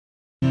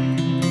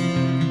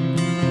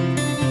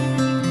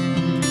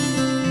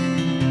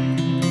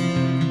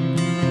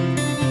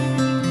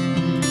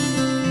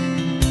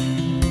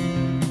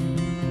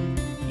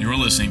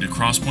listening to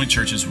Crosspoint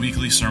Church's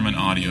weekly sermon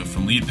audio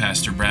from lead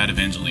pastor Brad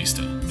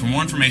Evangelista. For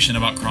more information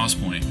about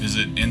Crosspoint,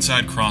 visit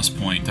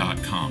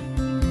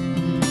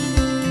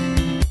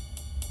insidecrosspoint.com.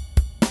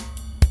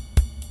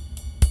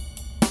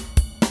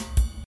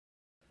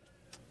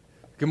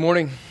 Good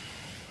morning.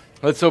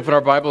 Let's open our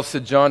Bibles to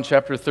John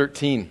chapter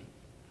 13.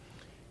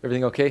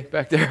 Everything okay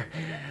back there?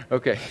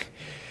 Okay.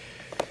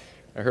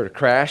 I heard a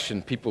crash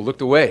and people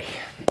looked away.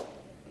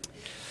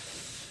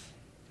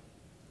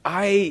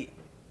 I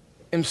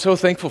am so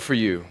thankful for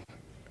you,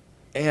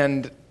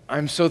 and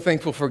I'm so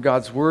thankful for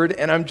God's Word,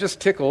 and I'm just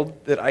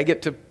tickled that I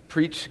get to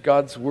preach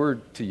God's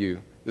Word to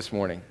you this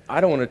morning. I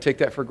don't want to take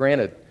that for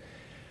granted.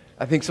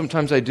 I think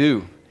sometimes I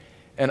do,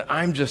 and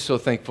I'm just so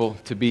thankful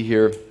to be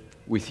here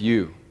with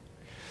you.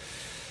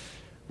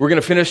 We're going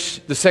to finish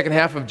the second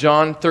half of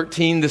John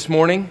 13 this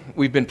morning.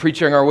 We've been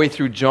preaching our way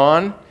through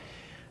John.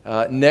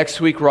 Next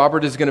week,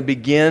 Robert is going to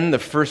begin the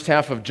first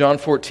half of John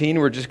 14.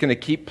 We're just going to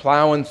keep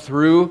plowing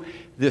through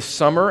this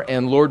summer,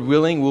 and Lord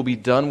willing, we'll be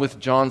done with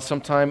John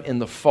sometime in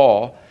the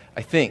fall,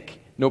 I think.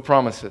 No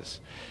promises.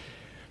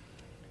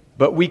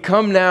 But we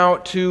come now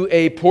to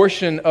a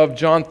portion of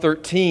John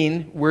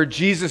 13 where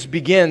Jesus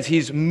begins.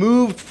 He's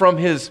moved from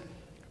his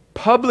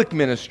public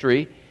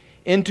ministry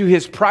into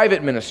his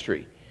private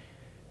ministry.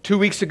 2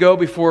 weeks ago,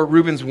 before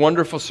Reuben's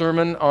wonderful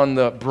sermon on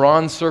the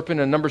bronze serpent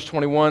in Numbers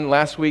 21,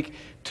 last week,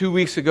 2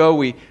 weeks ago,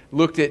 we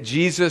looked at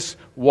Jesus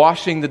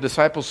washing the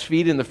disciples'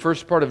 feet in the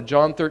first part of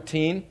John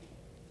 13.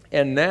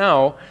 And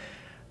now,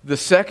 the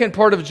second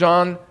part of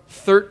John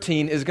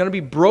 13 is going to be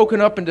broken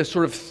up into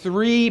sort of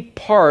three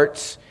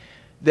parts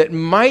that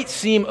might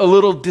seem a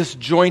little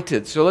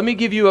disjointed. So let me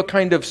give you a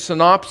kind of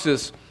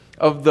synopsis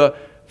of the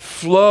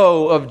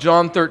flow of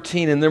John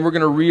 13, and then we're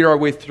going to read our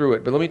way through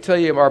it. But let me tell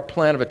you our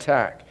plan of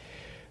attack.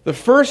 The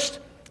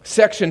first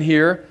section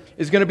here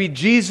is going to be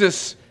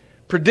Jesus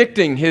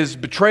predicting his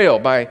betrayal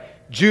by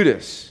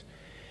Judas.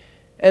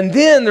 And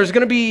then there's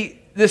going to be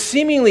this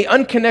seemingly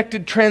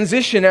unconnected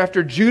transition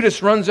after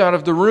Judas runs out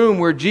of the room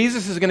where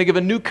Jesus is going to give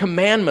a new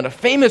commandment, a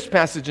famous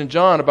passage in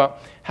John about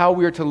how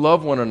we are to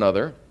love one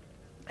another.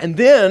 And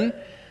then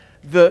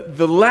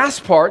the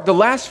last part, the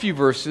last few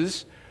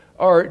verses,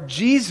 are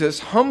Jesus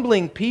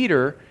humbling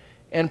Peter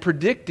and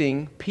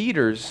predicting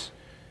Peter's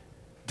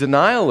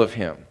denial of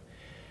him.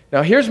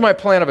 Now, here's my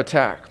plan of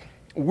attack.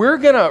 We're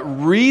going to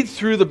read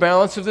through the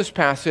balance of this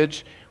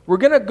passage. We're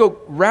going to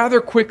go rather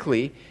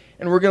quickly,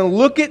 and we're going to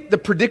look at the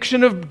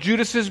prediction of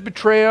Judas's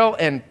betrayal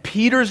and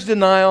Peter's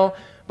denial,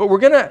 but we're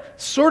going to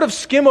sort of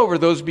skim over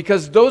those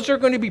because those are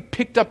going to be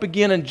picked up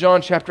again in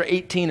John chapter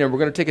 18, and we're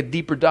going to take a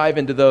deeper dive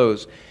into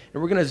those.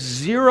 And we're going to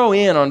zero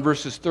in on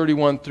verses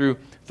 31 through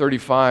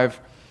 35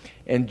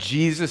 and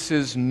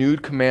Jesus' new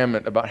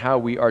commandment about how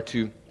we are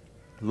to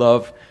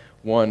love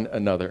one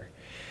another.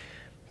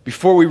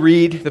 Before we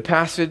read the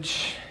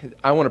passage,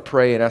 I want to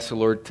pray and ask the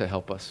Lord to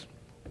help us.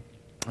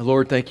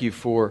 Lord, thank you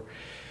for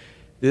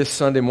this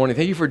Sunday morning.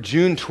 Thank you for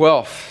June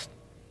 12th,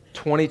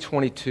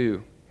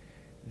 2022.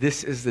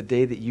 This is the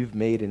day that you've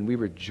made, and we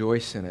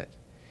rejoice in it.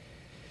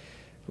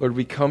 Lord,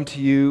 we come to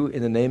you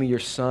in the name of your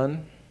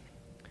Son,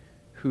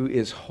 who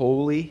is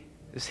holy,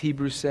 as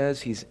Hebrews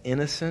says. He's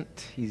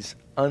innocent. He's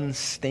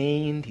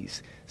unstained.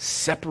 He's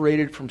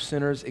separated from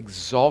sinners,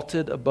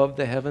 exalted above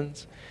the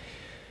heavens.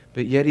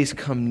 But yet he's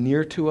come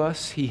near to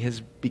us. He has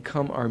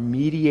become our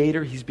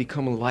mediator. He's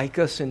become like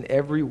us in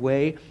every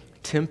way,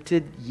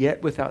 tempted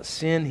yet without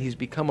sin. He's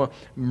become a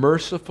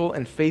merciful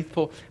and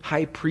faithful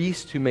high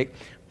priest who makes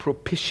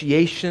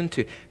propitiation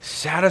to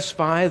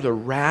satisfy the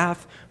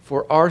wrath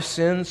for our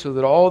sins so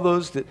that all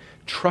those that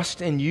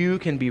trust in you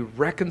can be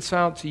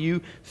reconciled to you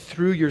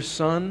through your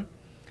Son.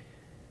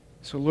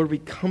 So Lord, we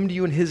come to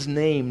you in his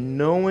name,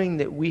 knowing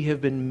that we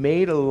have been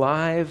made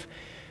alive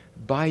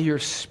by your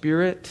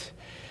Spirit.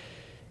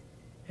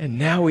 And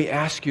now we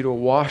ask you to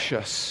wash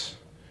us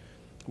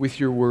with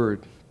your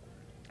word.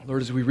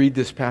 Lord, as we read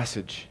this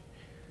passage,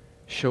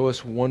 show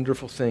us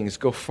wonderful things.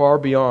 Go far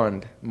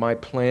beyond my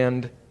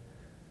planned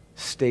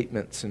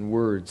statements and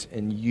words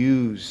and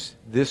use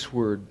this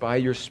word by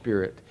your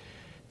Spirit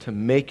to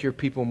make your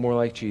people more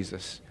like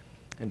Jesus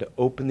and to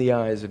open the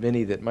eyes of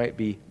any that might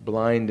be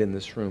blind in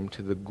this room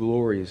to the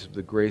glories of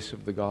the grace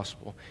of the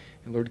gospel.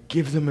 And Lord,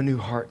 give them a new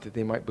heart that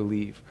they might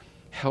believe.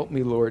 Help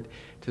me, Lord,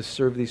 to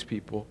serve these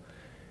people.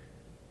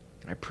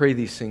 I pray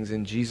these things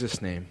in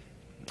Jesus' name.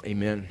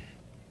 Amen.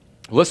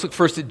 Let's look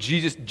first at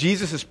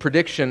Jesus'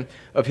 prediction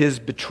of his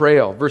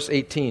betrayal. Verse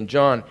 18,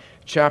 John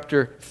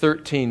chapter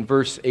 13,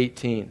 verse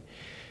 18.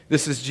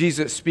 This is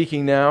Jesus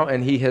speaking now,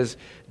 and he has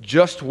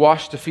just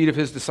washed the feet of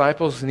his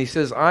disciples, and he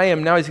says, he's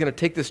going to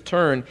take this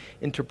turn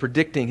into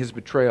predicting his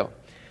betrayal.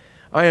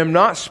 I am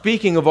not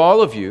speaking of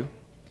all of you.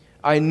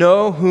 I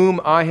know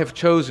whom I have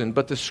chosen,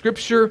 but the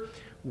scripture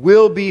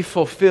will be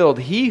fulfilled.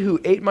 He who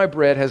ate my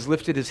bread has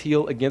lifted his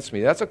heel against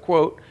me. That's a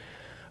quote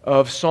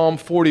of Psalm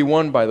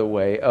 41, by the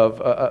way, of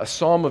a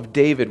psalm of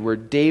David, where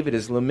David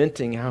is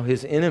lamenting how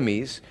his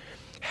enemies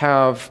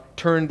have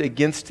turned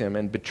against him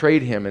and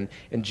betrayed him.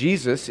 And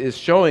Jesus is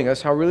showing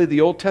us how really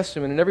the Old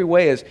Testament in every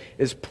way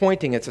is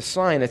pointing. It's a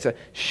sign, it's a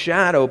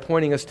shadow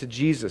pointing us to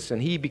Jesus.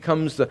 And he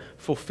becomes the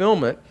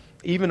fulfillment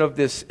even of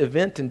this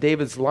event in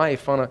David's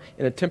life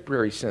in a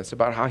temporary sense,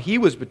 about how he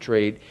was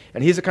betrayed.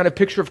 And he's a kind of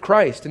picture of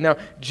Christ. And now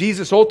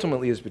Jesus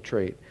ultimately is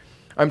betrayed.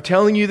 I'm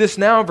telling you this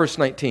now, verse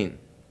 19,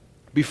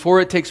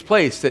 before it takes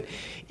place, that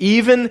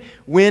even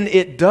when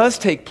it does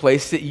take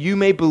place, that you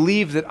may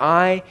believe that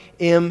I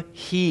am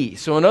He.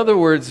 So in other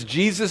words,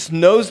 Jesus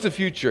knows the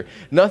future.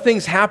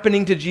 Nothing's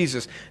happening to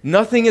Jesus.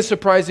 Nothing is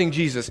surprising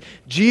Jesus.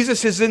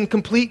 Jesus is in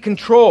complete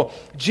control.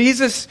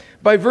 Jesus,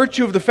 by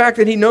virtue of the fact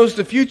that He knows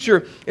the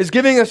future, is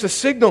giving us a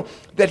signal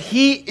that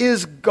He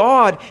is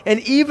God.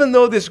 And even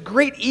though this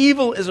great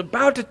evil is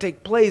about to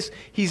take place,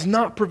 He's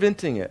not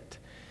preventing it.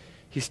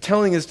 He's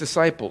telling His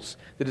disciples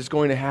that it's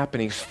going to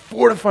happen. He's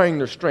fortifying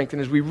their strength.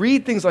 And as we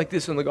read things like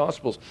this in the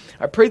Gospels,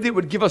 I pray that it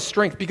would give us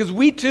strength, because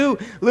we too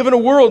live in a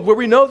world where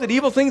we know that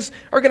evil things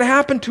are going to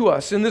happen to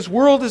us. And this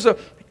world is a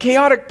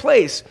chaotic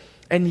place.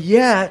 And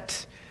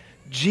yet,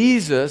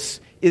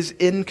 Jesus is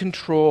in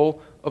control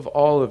of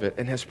all of it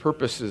and has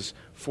purposes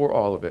for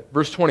all of it.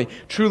 Verse 20,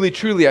 truly,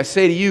 truly, I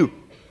say to you,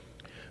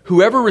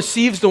 whoever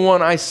receives the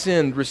one I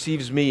send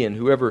receives me, and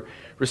whoever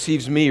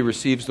receives me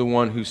receives the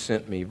one who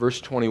sent me. Verse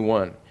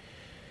 21.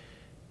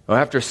 Now,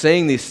 after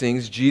saying these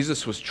things,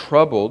 Jesus was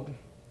troubled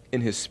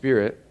in his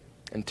spirit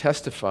and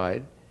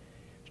testified,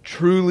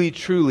 truly,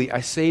 truly,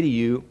 I say to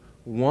you,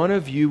 one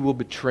of you will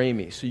betray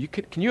me. So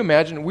can you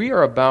imagine? We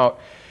are about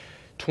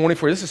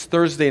 24. This is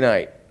Thursday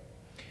night.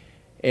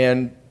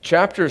 And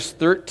chapters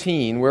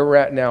 13, where we're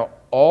at now,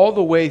 all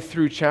the way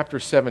through chapter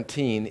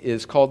 17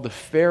 is called the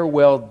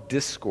farewell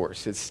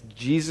discourse. It's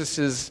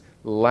Jesus'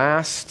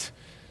 last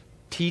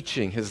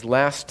teaching, his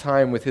last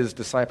time with his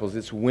disciples.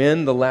 It's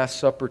when the Last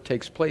Supper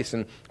takes place,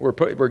 and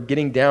we're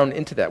getting down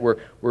into that.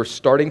 We're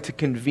starting to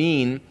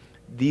convene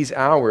these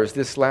hours,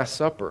 this Last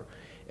Supper,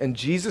 and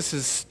Jesus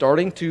is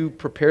starting to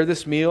prepare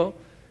this meal,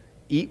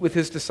 eat with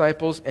his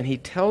disciples, and he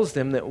tells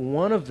them that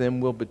one of them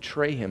will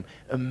betray him.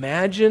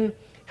 Imagine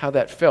how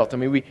that felt. I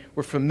mean,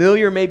 we're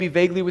familiar maybe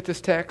vaguely with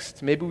this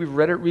text. Maybe we've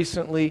read it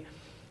recently.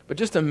 But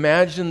just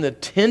imagine the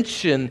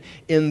tension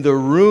in the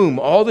room,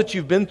 all that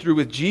you've been through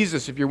with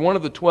Jesus if you're one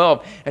of the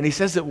 12. And he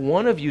says that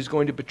one of you is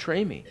going to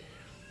betray me.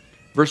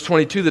 Verse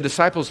 22, the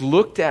disciples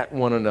looked at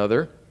one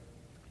another,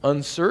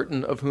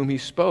 uncertain of whom he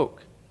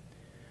spoke.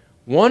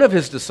 One of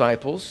his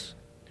disciples,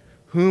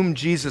 whom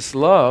Jesus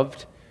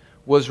loved,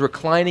 was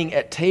reclining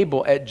at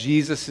table at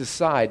Jesus'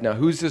 side. Now,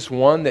 who's this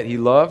one that he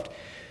loved?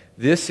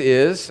 This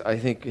is, I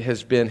think,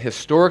 has been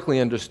historically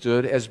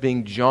understood as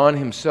being John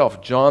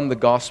himself, John the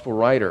gospel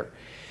writer.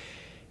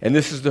 And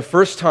this is the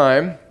first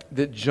time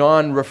that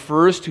John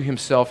refers to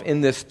himself in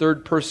this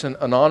third-person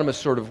anonymous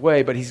sort of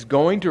way, but he's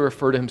going to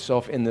refer to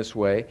himself in this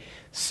way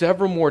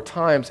several more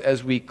times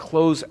as we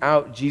close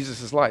out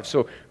Jesus' life.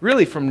 So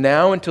really, from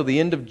now until the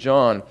end of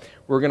John,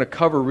 we're going to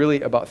cover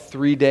really about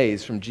 3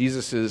 days from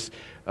Jesus's,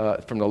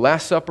 from the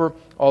Last Supper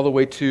all the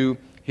way to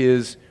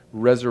his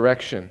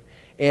resurrection.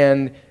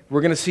 And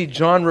we're going to see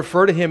John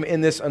refer to him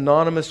in this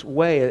anonymous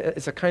way.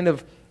 It's a kind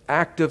of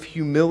act of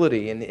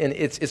humility, and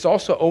it's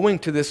also owing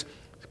to this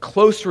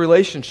close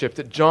relationship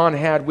that John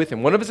had with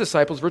him. One of his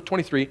disciples, verse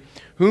 23,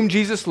 whom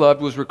Jesus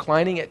loved, was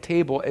reclining at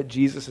table at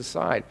Jesus'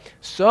 side.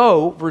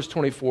 So, verse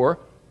 24,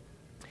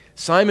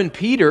 Simon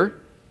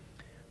Peter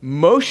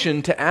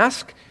motioned to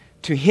ask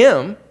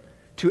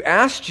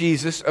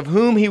Jesus of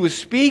whom he was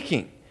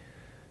speaking.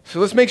 So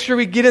let's make sure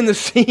we get in the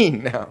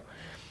scene now.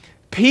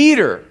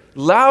 Peter,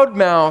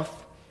 loudmouth,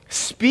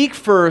 speak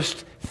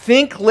first,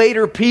 think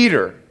later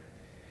Peter,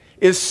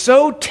 is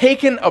so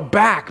taken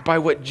aback by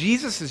what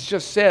Jesus has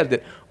just said,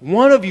 that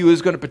one of you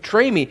is going to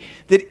betray me,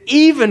 that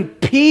even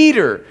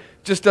Peter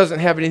just doesn't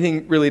have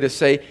anything really to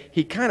say.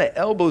 He kind of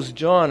elbows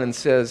John and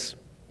says,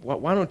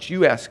 why don't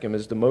you ask him,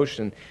 as the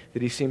motion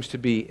that he seems to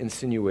be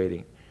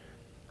insinuating.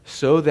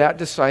 So that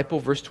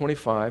disciple, verse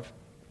 25,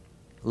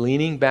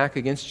 leaning back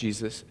against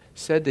Jesus,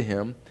 said to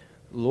him,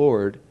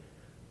 Lord,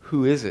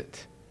 who is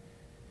it?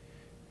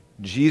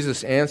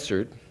 Jesus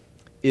answered,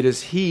 it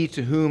is he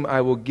to whom I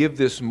will give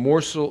this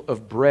morsel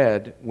of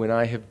bread when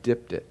I have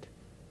dipped it.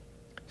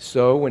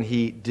 So when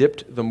he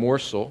dipped the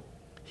morsel,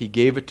 he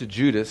gave it to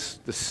Judas,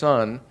 the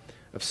son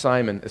of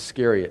Simon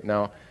Iscariot.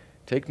 Now,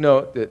 take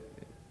note that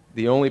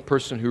the only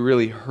person who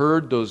really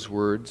heard those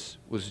words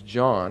was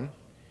John,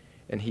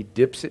 and he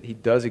dips it. He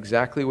does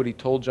exactly what he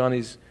told John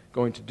he's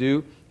going to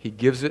do. He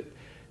gives it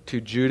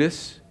to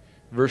Judas.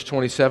 Verse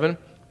 27,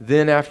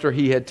 then after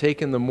he had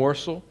taken the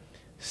morsel,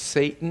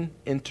 Satan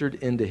entered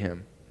into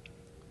him.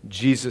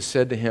 Jesus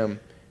said to him,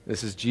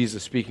 this is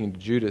Jesus speaking to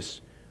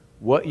Judas,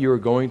 what you are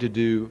going to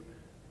do,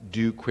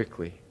 do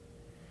quickly.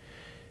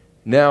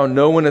 Now,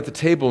 no one at the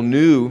table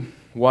knew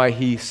why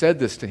he said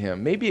this to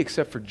him, maybe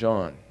except for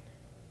John,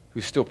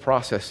 who's still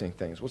processing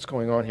things. What's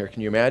going on here?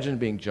 Can you imagine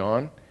being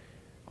John?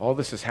 All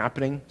this is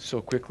happening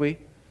so quickly.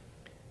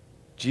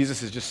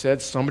 Jesus has just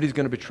said, somebody's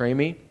going to betray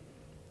me.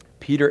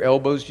 Peter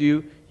elbows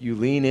you. You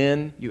lean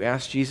in, you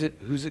ask Jesus,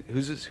 who's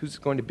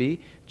it going to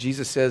be?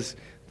 Jesus says,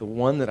 the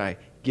one that I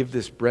give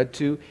this bread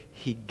to.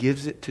 He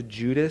gives it to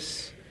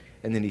Judas,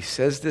 and then he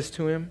says this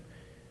to him.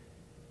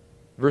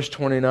 Verse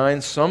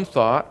 29, some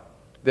thought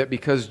that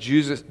because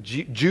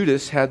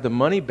Judas had the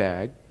money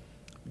bag,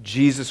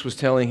 Jesus was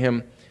telling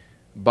him,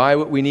 buy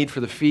what we need for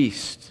the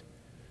feast,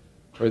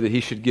 or that he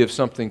should give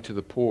something to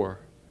the poor.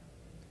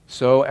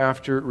 So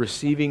after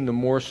receiving the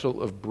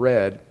morsel of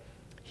bread,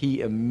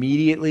 he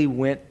immediately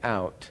went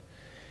out,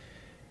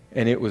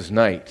 and it was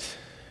night.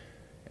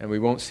 And we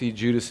won't see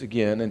Judas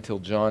again until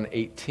John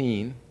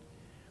 18,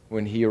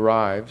 when he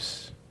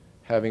arrives,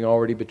 having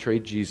already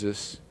betrayed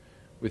Jesus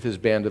with his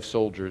band of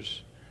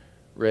soldiers,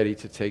 ready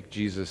to take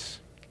Jesus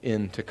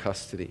into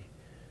custody.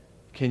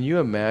 Can you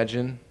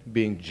imagine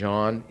being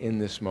John in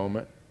this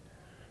moment?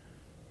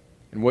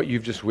 And what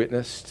you've just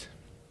witnessed?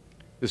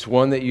 This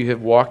one that you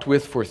have walked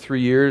with for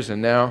 3 years,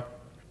 and now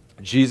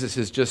Jesus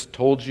has just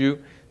told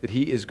you that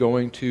he is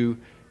going to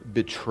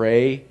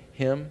betray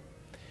him.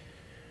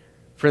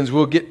 Friends,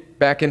 we'll get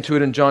back into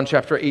it in John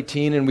chapter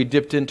 18, and we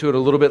dipped into it a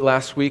little bit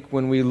last week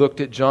when we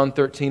looked at John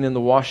 13 and the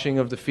washing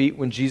of the feet,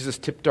 when Jesus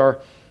tipped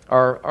our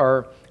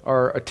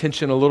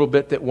attention a little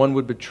bit that one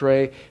would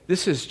betray.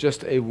 This is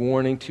just a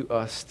warning to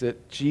us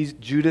that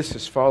Judas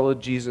has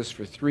followed Jesus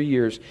for 3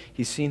 years.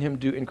 He's seen him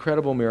do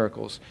incredible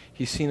miracles.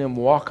 He's seen him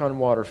walk on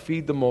water,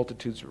 feed the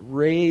multitudes,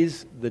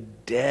 raise the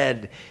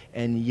dead,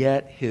 and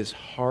yet his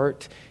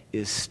heart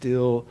is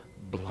still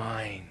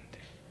blind.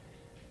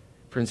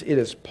 Friends, it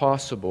is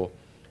possible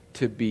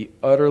to be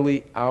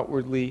utterly,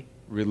 outwardly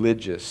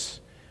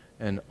religious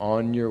and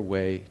on your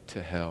way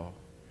to hell.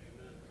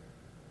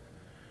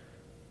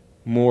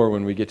 More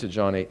when we get to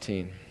John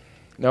 18.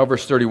 Now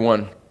verse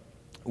 31.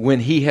 When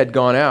he had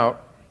gone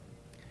out,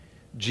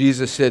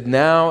 Jesus said,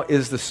 now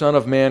is the Son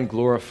of Man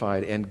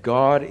glorified, and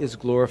God is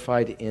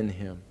glorified in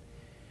him.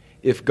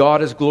 If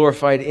God is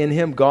glorified in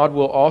him, God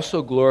will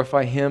also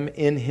glorify him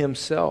in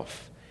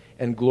himself,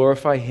 and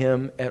glorify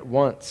him at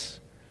once.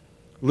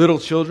 Little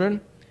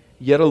children,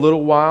 yet a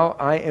little while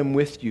I am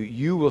with you.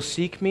 You will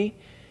seek me,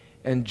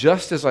 and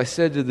just as I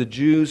said to the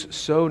Jews,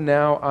 so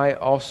now I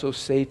also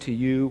say to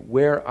you,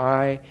 where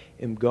I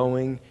am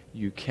going,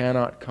 you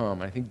cannot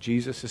come. I think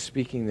Jesus is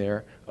speaking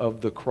there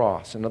of the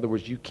cross. In other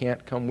words, you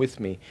can't come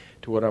with me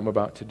to what I'm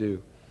about to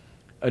do.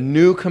 A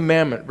new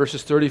commandment,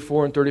 verses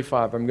 34 and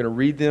 35. I'm going to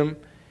read them,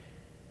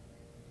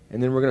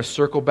 and then we're going to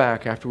circle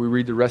back after we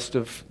read the rest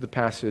of the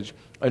passage.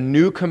 A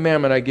new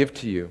commandment I give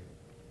to you,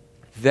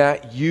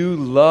 that you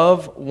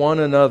love one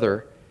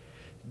another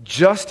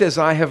just as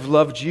I have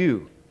loved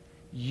you.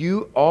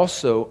 You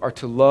also are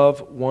to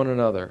love one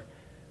another.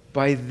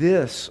 By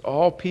this,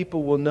 all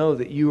people will know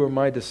that you are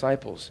my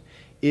disciples,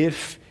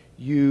 if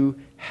you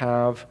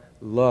have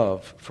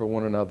love for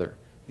one another.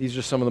 These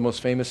are some of the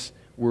most famous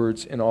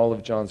words in all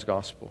of John's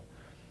gospel.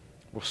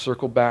 We'll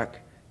circle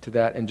back to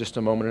that in just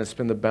a moment and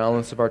spend the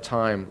balance of our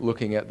time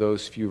looking at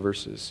those few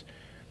verses.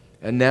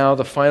 And now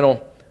the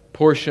final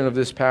portion of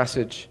this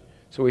passage.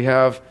 So we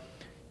have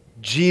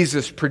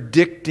Jesus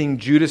predicting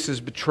Judas's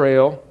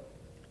betrayal.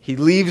 He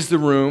leaves the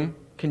room.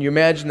 Can you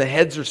imagine the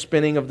heads are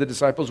spinning of the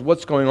disciples?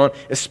 What's going on?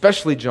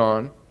 Especially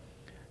John.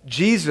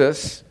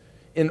 Jesus,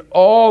 in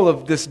all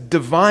of this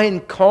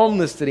divine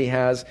calmness that he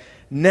has,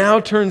 now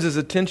turns his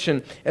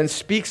attention and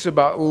speaks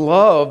about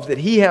love that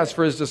he has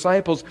for his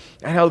disciples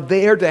and how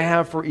they are to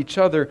have for each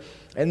other.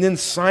 And then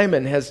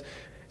Simon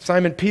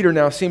Peter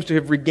now seems to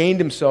have regained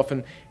himself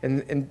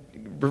and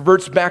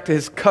reverts back to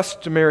his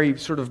customary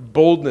sort of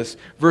boldness.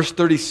 Verse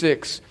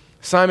 36,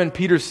 Simon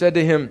Peter said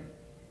to him,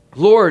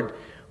 Lord,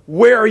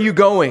 where are you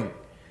going?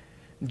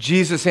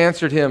 Jesus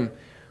answered him,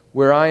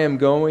 where I am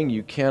going,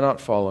 you cannot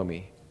follow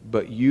me,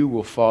 but you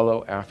will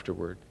follow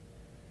afterward.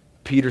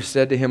 Peter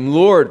said to him,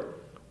 Lord,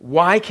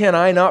 why can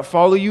I not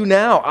follow you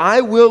now?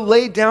 I will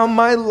lay down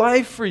my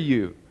life for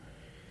you.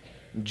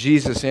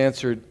 Jesus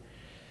answered,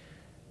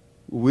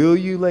 will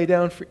you lay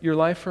down your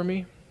life for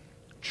me?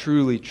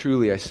 Truly,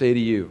 truly, I say to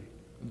you,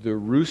 the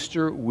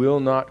rooster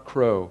will not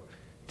crow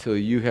till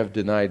you have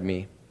denied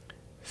me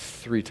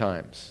 3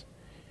 times.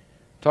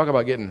 Talk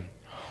about getting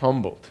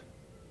humbled.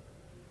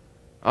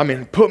 I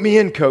mean, put me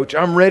in, coach.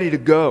 I'm ready to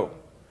go.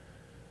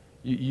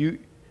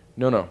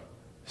 No.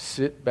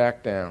 Sit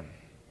back down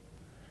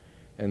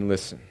and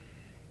listen.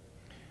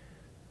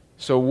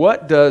 So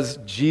what does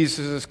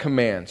Jesus'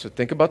 command? So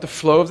think about the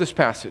flow of this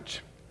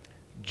passage.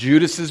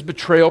 Judas's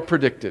betrayal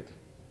predicted.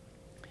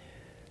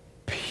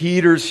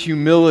 Peter's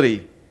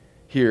humility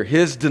here,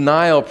 his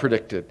denial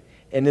predicted.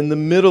 And in the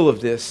middle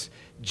of this,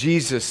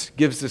 Jesus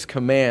gives this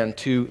command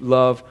to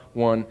love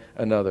one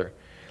another.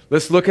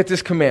 Let's look at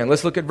this command.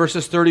 Let's look at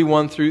verses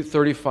 31 through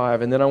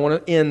 35. And then I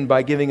want to end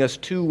by giving us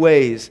 2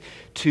 ways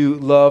to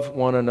love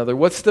one another.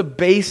 What's the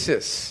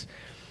basis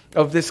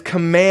of this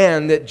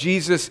command that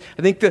Jesus,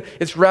 I think that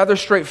it's rather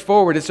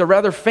straightforward. It's a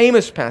rather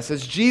famous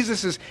passage.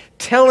 Jesus is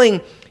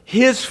telling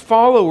his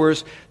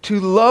followers to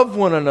love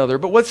one another.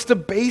 But what's the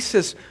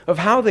basis of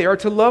how they are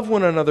to love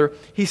one another?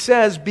 He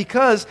says,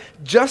 because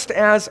just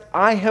as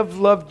I have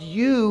loved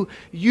you,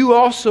 you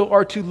also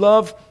are to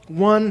love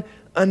one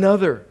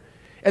another.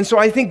 And so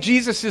I think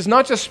Jesus is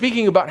not just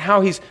speaking about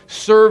how he's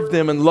served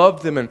them and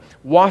loved them and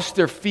washed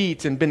their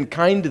feet and been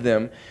kind to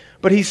them,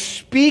 but he's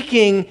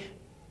speaking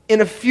in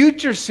a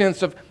future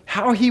sense of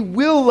how he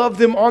will love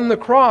them on the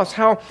cross,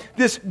 how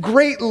this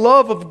great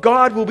love of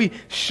God will be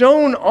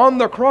shown on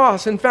the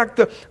cross. In fact,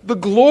 the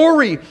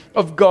glory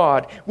of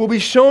God will be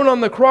shown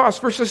on the cross.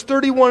 Verses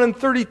 31 and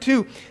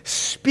 32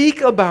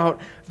 speak about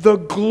the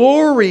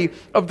glory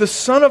of the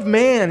Son of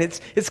Man.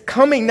 It's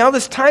coming. Now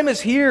this time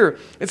is here.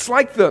 It's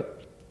like the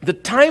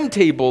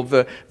timetable,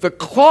 the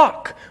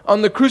clock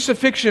on the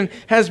crucifixion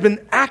has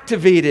been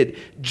activated.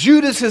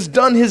 Judas has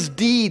done his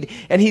deed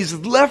and he's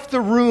left the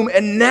room,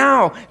 and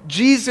now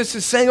Jesus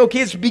is saying, okay,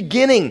 it's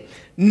beginning.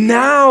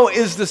 Now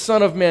is the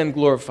Son of Man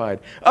glorified.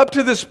 Up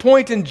to this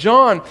point in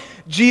John,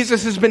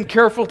 Jesus has been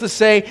careful to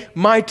say,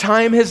 my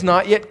time has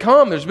not yet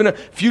come. There's been a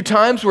few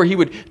times where he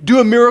would do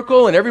a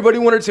miracle and everybody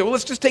wanted to say, well,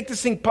 let's just take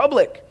this thing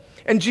public.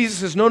 And Jesus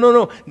says,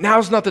 no,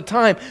 now's not the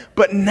time.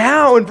 But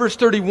now in verse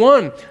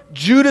 31,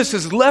 Judas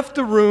has left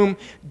the room.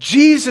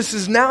 Jesus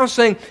is now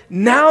saying,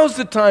 now's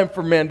the time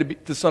for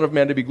the Son of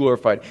Man to be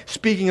glorified.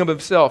 Speaking of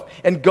himself,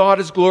 and God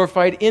is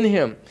glorified in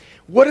him.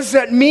 What does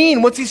that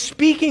mean? What's he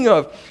speaking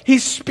of?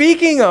 He's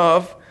speaking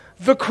of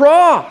the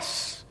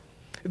cross.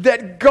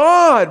 That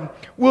God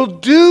will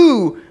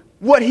do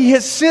what he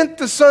has sent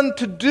the Son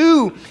to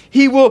do.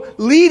 He will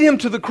lead him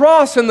to the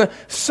cross, and the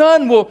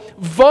Son will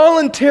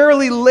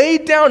voluntarily lay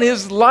down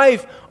his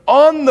life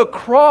on the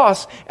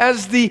cross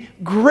as the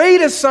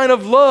greatest sign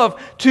of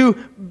love, to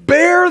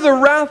bear the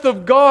wrath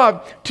of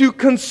God, to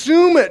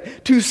consume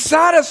it, to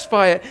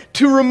satisfy it,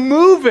 to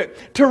remove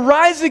it, to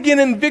rise again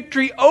in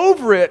victory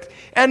over it,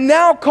 and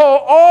now call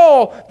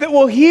all that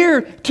will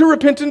hear to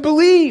repent and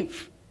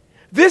believe.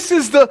 This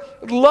is the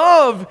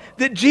love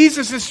that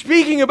Jesus is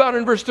speaking about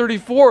in verse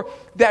 34,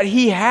 that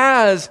he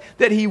has,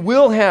 that he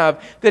will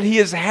have, that he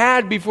has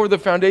had before the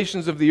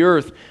foundations of the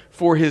earth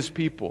for his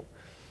people.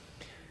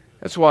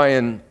 That's why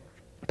in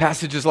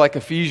passages like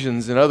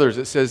Ephesians and others,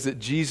 it says that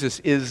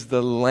Jesus is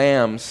the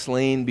Lamb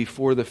slain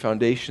before the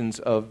foundations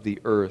of the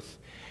earth.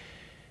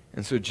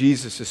 And so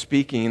Jesus is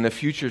speaking in the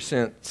future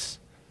sense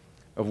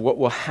of what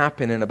will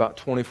happen in about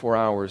 24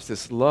 hours,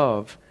 this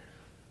love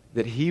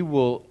that he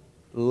will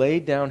lay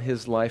down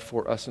his life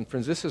for us. And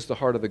friends, this is the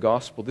heart of the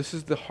gospel. This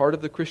is the heart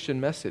of the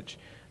Christian message.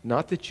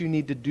 Not that you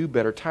need to do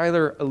better.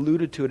 Tyler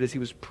alluded to it as he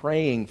was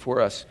praying for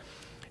us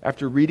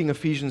after reading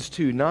Ephesians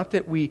 2. Not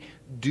that we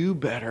do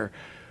better,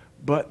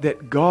 but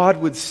that God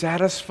would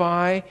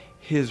satisfy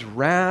his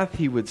wrath.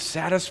 He would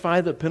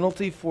satisfy the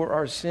penalty for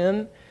our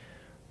sin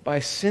by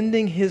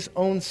sending his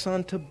own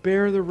Son to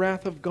bear the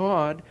wrath of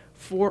God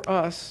for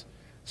us,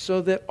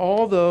 so that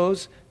all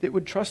those that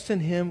would trust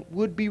in him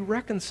would be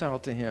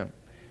reconciled to him.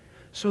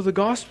 So the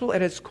gospel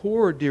at its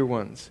core, dear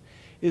ones,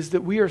 is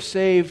that we are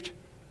saved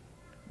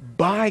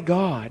by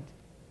God,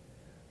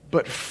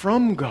 but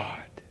from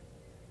God,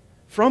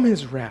 from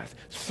his wrath,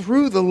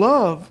 through the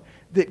love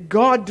that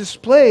God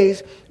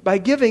displays by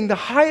giving the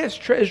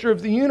highest treasure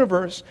of the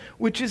universe,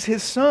 which is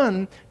his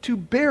Son, to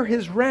bear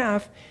his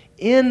wrath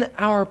in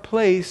our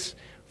place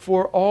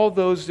for all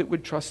those that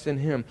would trust in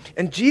him.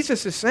 And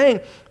Jesus is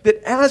saying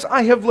that as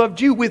I have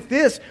loved you with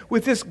this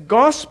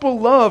gospel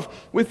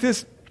love, with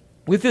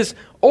this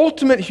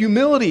ultimate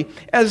humility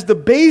as the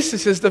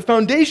basis, as the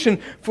foundation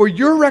for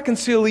your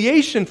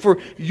reconciliation, for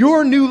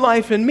your new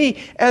life in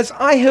me, as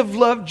I have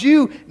loved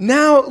you,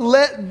 now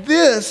let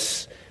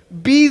this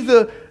be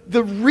the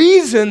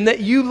reason that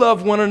you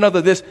love one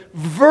another, this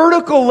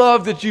vertical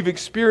love that you've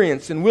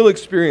experienced and will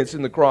experience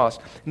in the cross.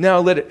 Now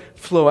let it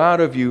flow out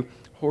of you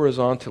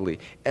horizontally.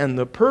 And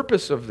the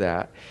purpose of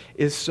that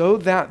is so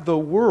that the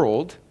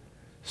world,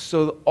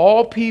 so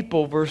all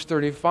people, verse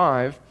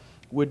 35,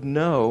 would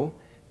know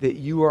that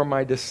you are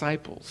my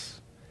disciples.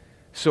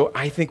 So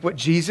I think what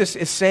Jesus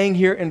is saying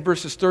here in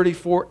verses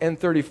 34 and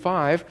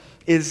 35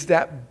 is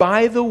that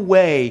by the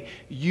way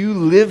you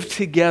live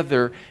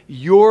together,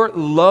 your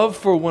love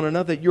for one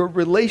another, your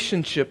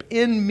relationship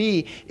in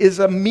me is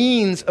a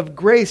means of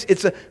grace.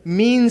 It's a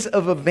means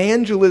of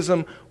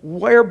evangelism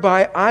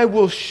whereby I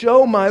will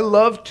show my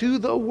love to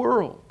the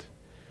world.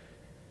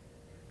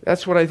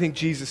 That's what I think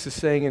Jesus is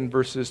saying in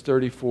verses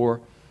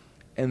 34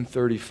 and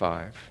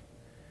 35.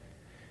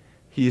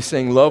 He is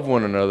saying love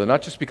one another,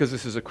 not just because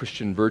this is a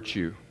Christian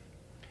virtue,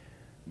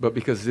 but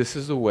because this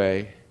is the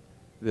way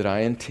that I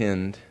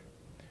intend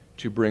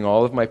to bring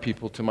all of my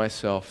people to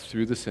myself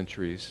through the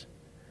centuries,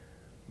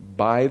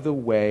 by the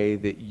way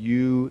that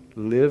you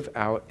live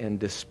out and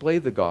display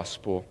the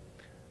gospel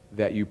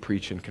that you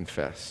preach and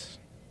confess.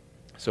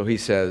 So he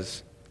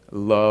says,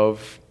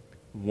 love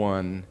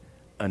one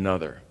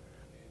another.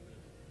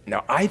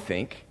 Now, I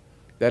think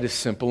that is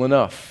simple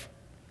enough,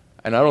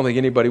 and I don't think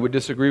anybody would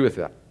disagree with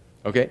that.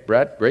 Okay,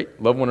 Brad, great.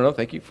 Love one another.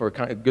 Thank you for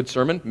a good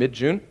sermon,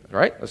 mid-June. All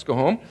right, let's go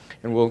home,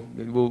 and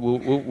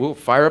we'll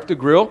fire up the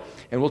grill,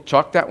 and we'll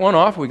chalk that one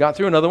off. We got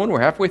through another one.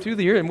 We're halfway through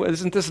the year, and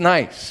isn't this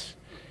nice?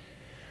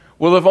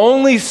 Well, if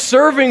only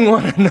serving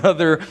one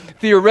another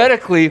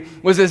theoretically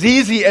was as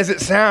easy as it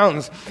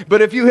sounds,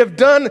 but if you have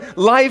done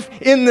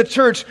life in the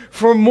church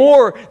for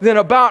more than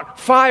about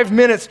 5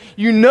 minutes,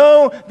 you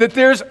know that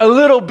there's a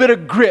little bit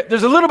of grit.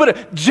 There's a little bit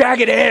of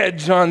jagged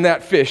edge on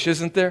that fish,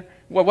 isn't there?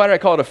 Well, why did I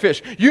call it a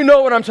fish? You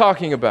know what I'm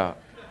talking about.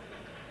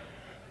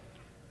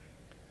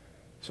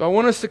 So I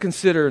want us to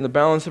consider in the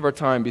balance of our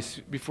time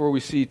before we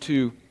see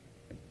two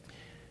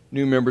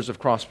new members of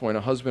Crosspoint,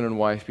 a husband and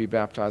wife, be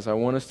baptized, I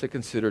want us to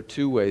consider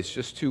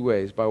just two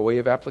ways, by way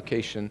of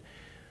application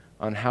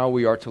on how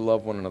we are to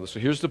love one another. So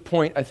here's the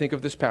point, I think,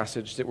 of this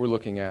passage that we're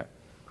looking at,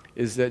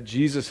 is that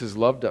Jesus has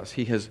loved us.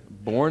 He has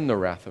borne the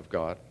wrath of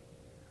God.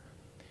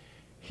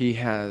 He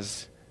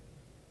has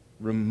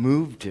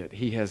removed it.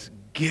 He has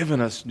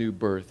given us new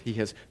birth. He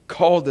has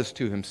called us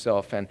to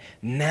himself. And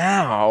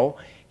now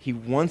he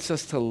wants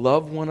us to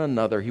love one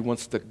another. He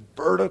wants the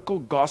vertical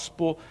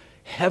gospel,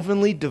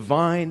 heavenly,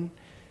 divine,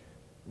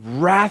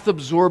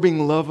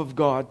 wrath-absorbing love of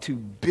God to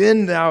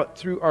bend out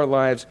through our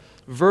lives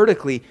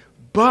vertically,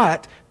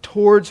 but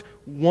towards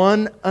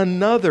one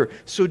another.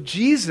 So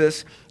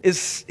Jesus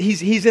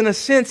he's in a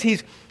sense,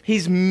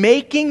 he's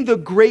making the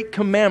great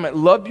commandment,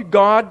 love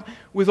God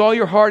with all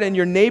your heart and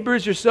your neighbor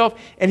as yourself,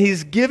 and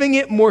he's giving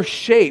it more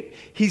shape.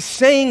 He's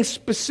saying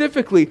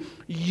specifically,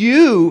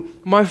 you,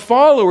 my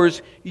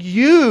followers,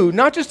 you,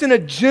 not just in a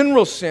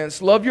general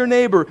sense, love your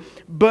neighbor,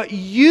 but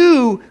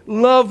you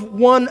love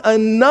one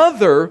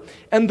another,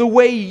 and the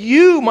way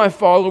you, my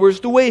followers,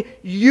 the way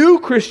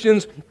you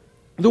Christians,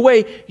 the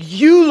way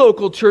you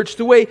local church,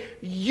 the way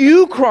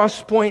you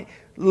Crosspoint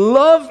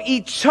love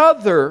each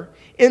other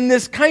in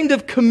this kind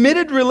of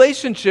committed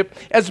relationship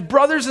as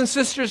brothers and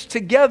sisters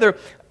together,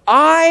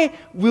 I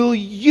will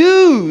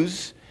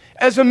use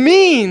as a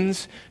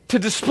means to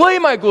display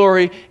my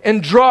glory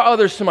and draw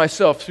others to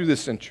myself through the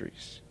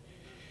centuries.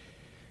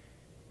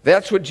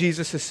 That's what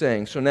Jesus is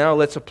saying. So now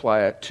let's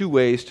apply it. 2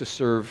 ways to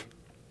serve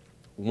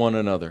one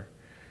another.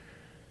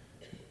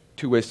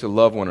 2 ways to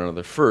love one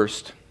another.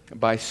 First,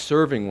 by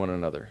serving one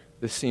another.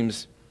 This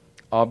seems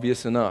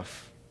obvious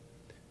enough.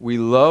 We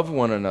love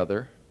one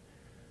another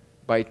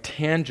by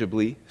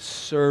tangibly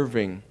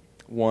serving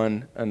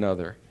one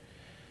another.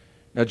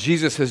 Now,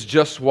 Jesus has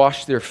just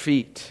washed their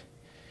feet.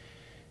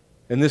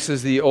 And this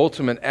is the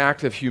ultimate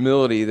act of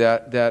humility,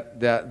 that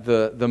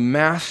the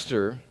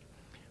master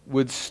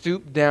would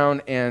stoop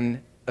down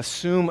and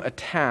assume a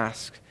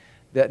task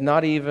that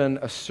not even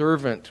a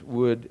servant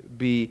would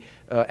be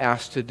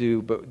asked to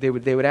do, but they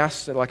would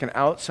ask, like an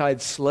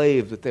outside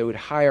slave that they would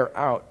hire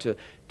out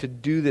to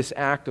do this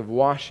act of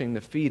washing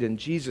the feet. And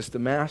Jesus, the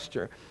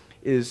master,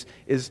 is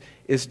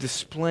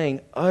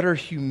displaying utter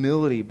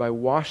humility by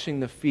washing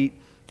the feet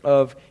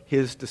of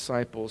his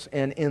disciples.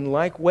 And in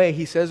like way,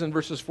 he says in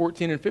verses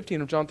 14 and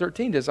 15 of John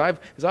 13, as I've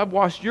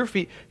washed your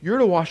feet, you're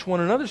to wash one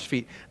another's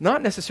feet.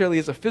 Not necessarily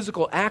as a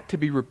physical act to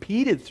be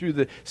repeated through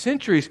the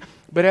centuries,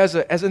 but as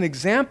an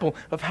example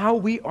of how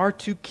we are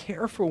to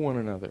care for one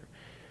another.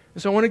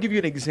 And so I want to give you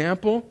an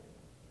example,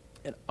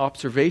 an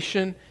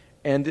observation,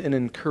 and an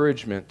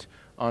encouragement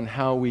on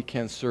how we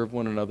can serve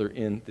one another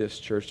in this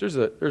church. There's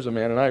a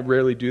man, and I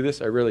rarely do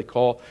this. I rarely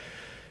call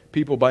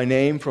people by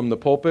name from the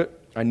pulpit.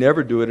 I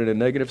never do it in a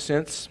negative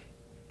sense,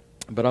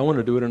 but I want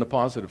to do it in a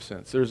positive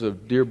sense. There's a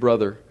dear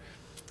brother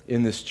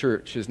in this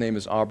church. His name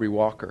is Aubrey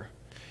Walker,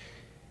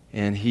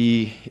 and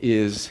he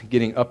is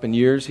getting up in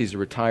years. He's a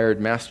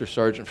retired master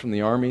sergeant from the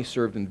Army,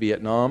 served in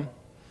Vietnam,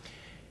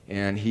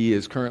 and he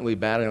is currently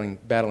battling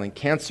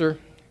cancer,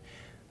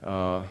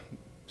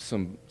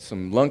 some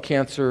lung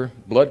cancer,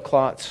 blood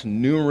clots,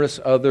 numerous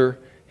other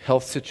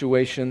health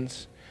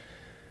situations.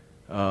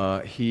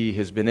 He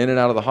has been in and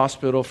out of the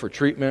hospital for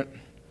treatment.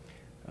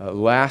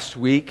 Last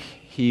week,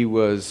 he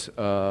was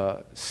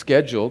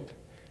scheduled,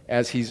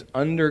 as he's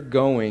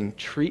undergoing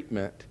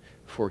treatment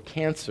for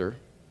cancer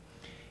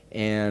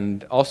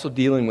and also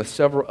dealing with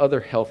several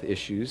other health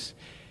issues.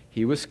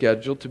 He was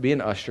scheduled to be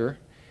an usher,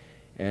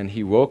 and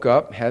he woke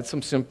up, had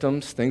some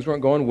symptoms, things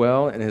weren't going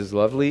well, and his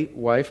lovely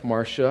wife,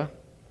 Marcia,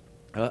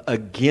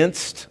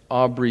 against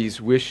Aubrey's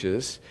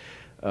wishes,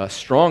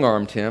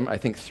 strong-armed him, I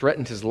think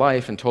threatened his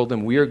life, and told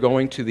him, "We are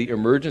going to the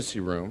emergency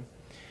room."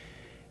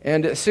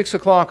 And at 6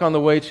 o'clock on the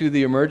way to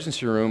the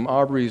emergency room,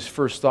 Aubrey's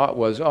first thought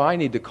was, I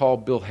need to call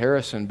Bill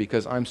Harrison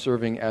because I'm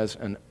serving as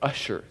an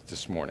usher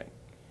this morning.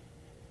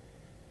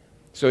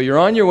 So you're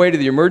on your way to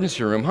the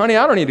emergency room. Honey,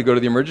 I don't need to go to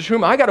the emergency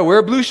room. I got to wear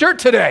a blue shirt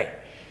today.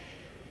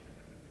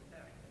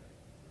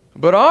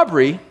 But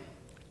Aubrey,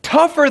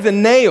 tougher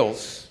than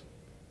nails,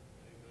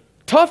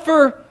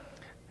 tougher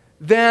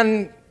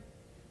than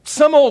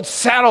some old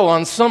saddle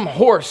on some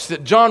horse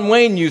that John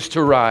Wayne used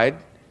to ride,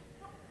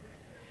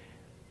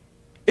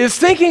 is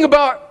thinking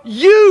about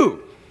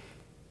you.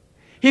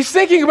 He's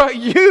thinking about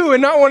you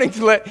and not wanting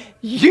to let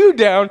you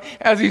down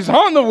as he's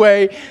on the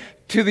way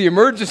to the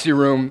emergency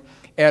room.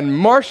 and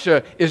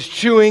Marcia is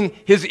chewing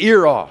his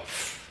ear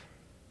off.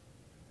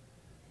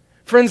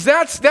 Friends,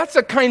 that's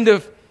a kind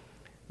of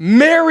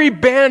merry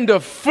band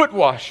of foot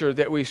washer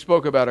that we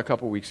spoke about a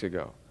couple weeks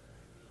ago.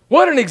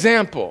 What an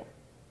example.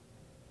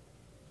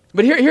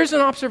 But here's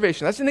an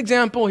observation. That's an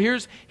example.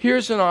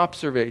 Here's an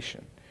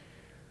observation.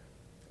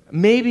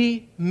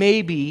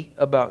 Maybe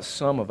about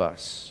some of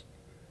us.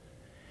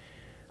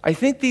 I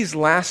think these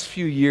last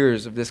few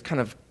years of this kind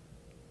of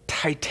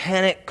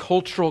titanic,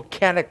 cultural,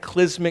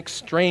 cataclysmic,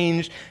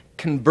 strange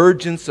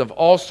convergence of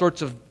all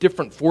sorts of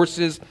different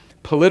forces,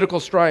 political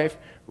strife,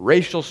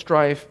 racial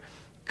strife,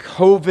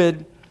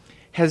 COVID,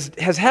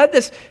 has had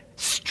this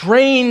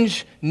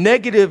strange,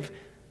 negative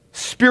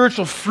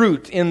spiritual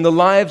fruit in the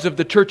lives of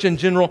the church in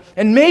general,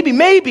 and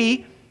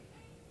maybe,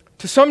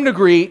 to some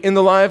degree, in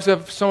the lives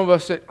of some of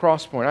us at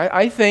Crosspoint.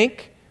 I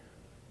think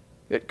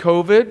that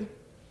COVID,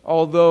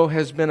 although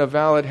has been a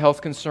valid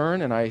health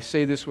concern, and I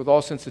say this with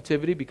all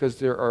sensitivity because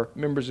there are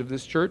members of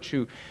this church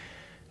who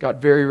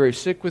got very, very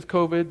sick with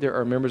COVID. There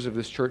are members of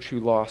this church who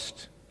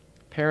lost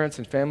parents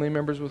and family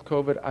members with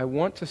COVID. I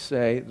want to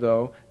say,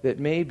 though, that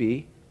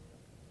maybe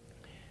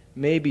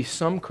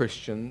some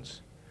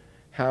Christians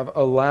have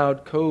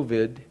allowed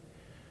COVID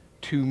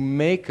to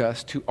make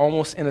us, to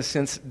almost in a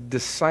sense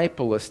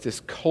disciple us,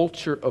 this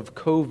culture of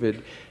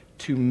COVID,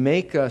 to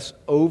make us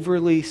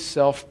overly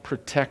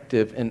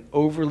self-protective and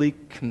overly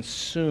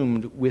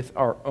consumed with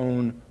our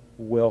own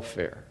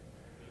welfare.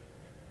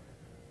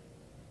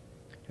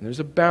 And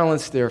there's a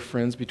balance there,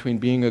 friends, between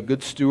being a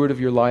good steward of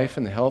your life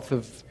and the health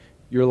of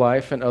your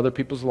life and other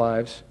people's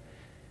lives,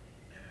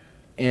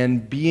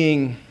 and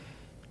being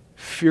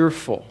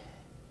fearful.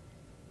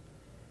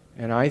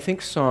 And I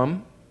think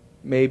some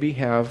maybe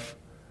have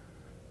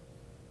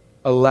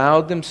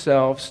allowed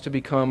themselves to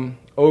become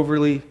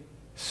overly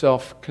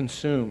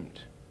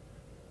self-consumed.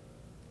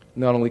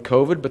 Not only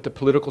COVID, but the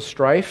political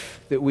strife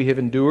that we have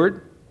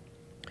endured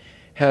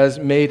has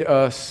made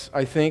us,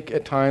 I think,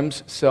 at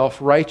times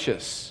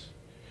self-righteous.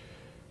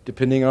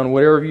 Depending on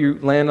wherever you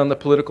land on the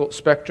political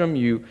spectrum,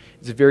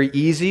 it's very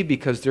easy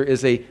because there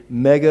is a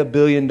mega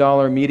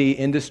billion-dollar media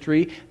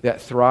industry that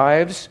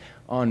thrives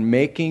on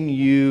making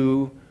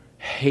you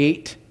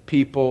hate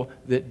people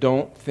that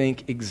don't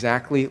think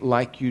exactly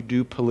like you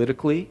do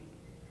politically.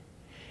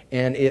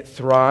 And it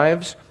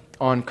thrives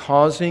on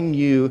causing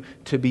you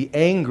to be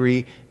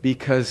angry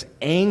because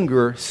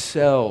anger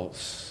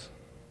sells.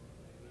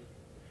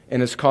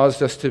 And it's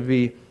caused us to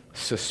be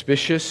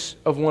suspicious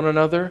of one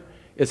another.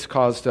 It's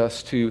caused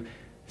us to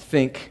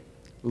think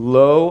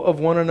low of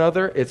one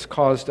another. It's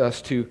caused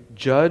us to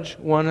judge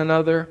one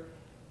another.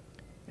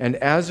 And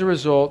as a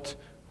result,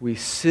 we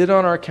sit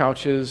on our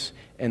couches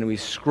and we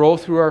scroll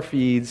through our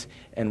feeds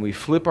and we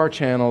flip our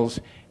channels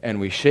and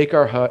we shake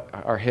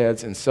our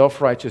heads in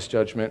self-righteous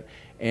judgment,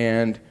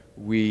 and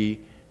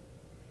we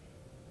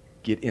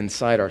get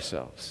inside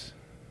ourselves.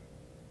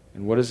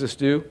 And what does this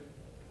do?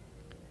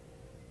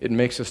 It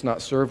makes us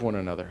not serve one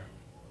another.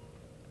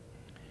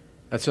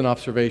 That's an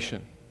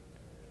observation.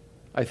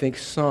 I think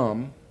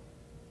some,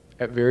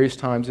 at various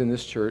times in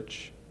this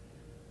church,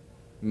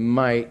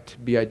 might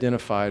be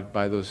identified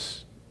by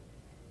those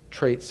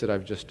traits that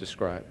I've just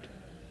described.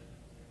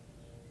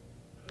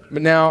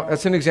 But now,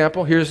 that's an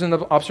example. Here's an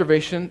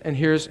observation, and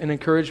here's an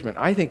encouragement.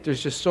 I think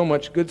there's just so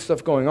much good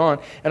stuff going on,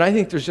 and I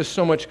think there's just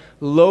so much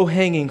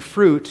low-hanging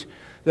fruit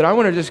that I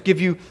want to just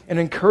give you an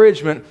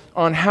encouragement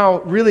on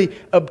how really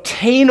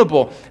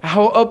obtainable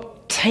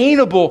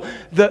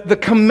the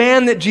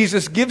command that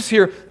Jesus gives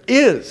here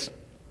is.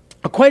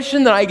 A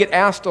question that I get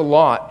asked a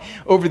lot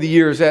over the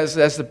years as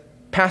the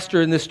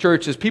pastor in this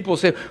church is people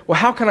say, well,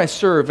 how can I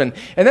serve? And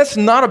that's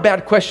not a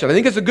bad question. I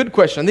think it's a good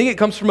question. I think it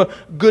comes from a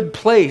good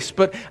place.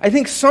 But I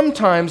think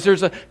sometimes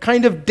there's a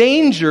kind of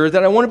danger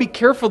that I want to be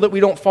careful that we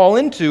don't fall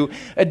into.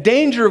 A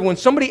danger of when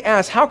somebody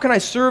asks, how can I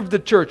serve the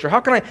church? Or how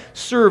can I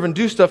serve and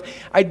do stuff?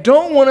 I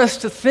don't want us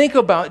to think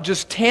about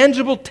just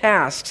tangible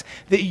tasks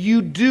that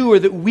you do or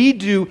that we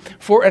do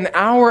for an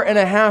hour and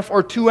a half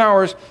or 2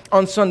 hours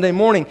on Sunday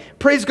morning.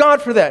 Praise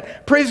God for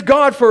that. Praise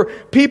God for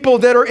people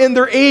that are in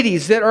their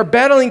 80s, that are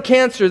battling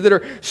cancer, that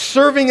are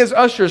serving as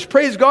ushers.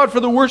 Praise God for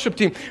the worship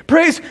team.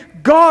 Praise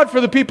God for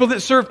the people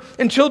that serve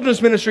in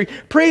children's ministry.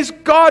 Praise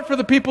God for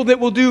the people that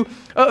will do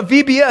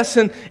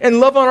VBS and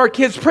love on our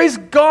kids. Praise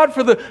God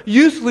for the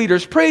youth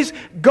leaders. Praise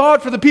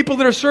God for the people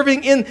that are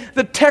serving in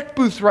the tech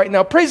booths right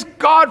now. Praise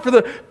God for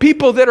the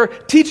people that are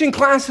teaching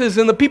classes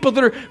and the people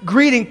that are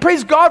greeting.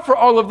 Praise God for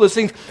all of those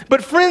things.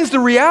 But friends, the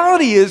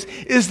reality is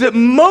that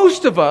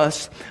most of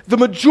us, the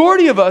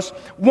majority of us,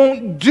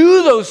 won't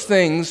do those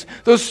things,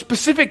 those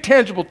specific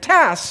tangible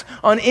tasks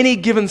on any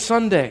given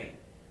Sunday.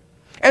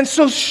 And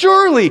so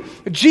surely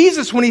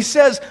Jesus, when he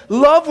says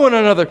love one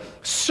another,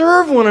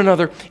 serve one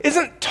another,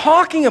 isn't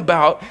talking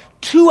about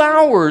 2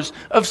 hours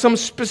of some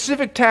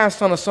specific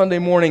task on a Sunday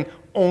morning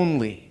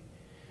only.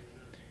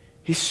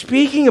 He's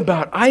speaking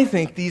about, I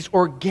think, these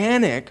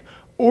organic,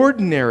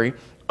 ordinary,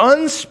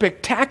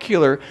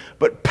 unspectacular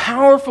but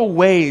powerful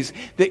ways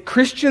that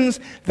Christians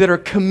that are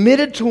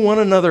committed to one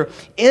another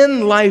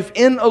in life,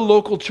 in a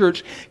local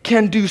church,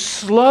 can do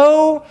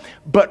slow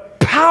but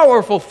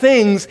powerful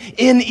things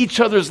in each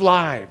other's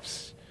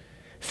lives.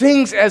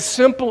 Things as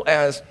simple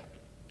as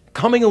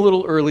coming a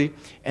little early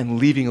and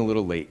leaving a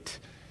little late.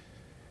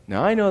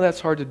 Now, I know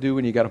that's hard to do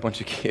when you got a bunch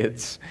of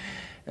kids.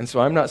 And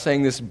so I'm not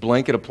saying this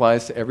blanket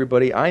applies to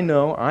everybody. I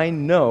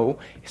know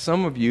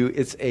some of you,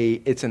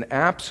 it's an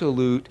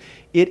absolute,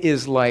 it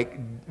is like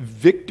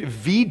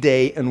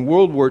V-Day in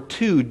World War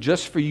II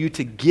just for you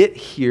to get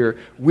here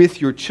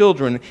with your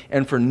children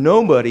and for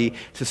nobody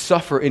to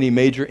suffer any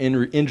major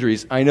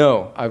injuries. I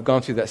know, I've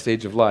gone through that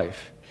stage of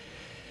life.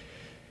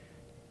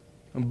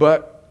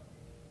 But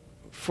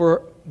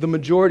for the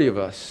majority of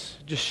us,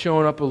 just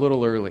showing up a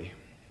little early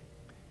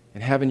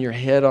and having your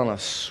head on a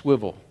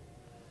swivel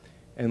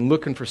and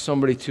looking for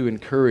somebody to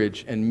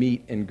encourage and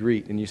meet and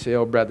greet. And you say,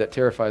 oh, Brad, that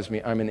terrifies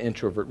me. I'm an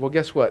introvert. Well,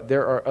 guess what?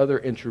 There are other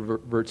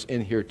introverts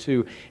in here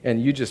too.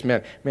 And you just,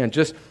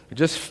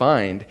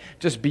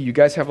 just be. You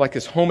guys have like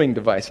this homing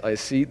device. I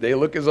see they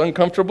look as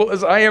uncomfortable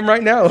as I am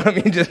right now.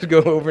 Let me just go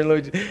over and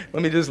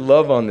let me just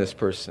love on this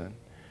person.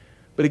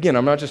 But again,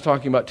 I'm not just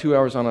talking about 2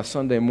 hours on a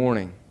Sunday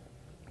morning.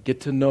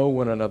 Get to know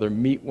one another,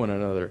 meet one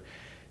another.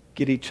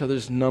 Get each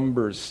other's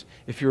numbers.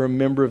 If you're a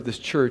member of this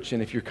church,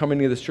 and if you're coming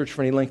to this church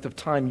for any length of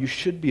time, you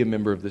should be a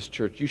member of this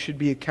church. You should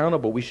be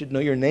accountable. We should know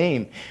your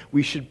name.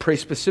 We should pray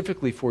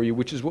specifically for you,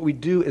 which is what we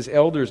do as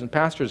elders and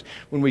pastors.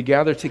 When we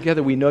gather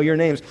together, we know your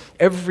names.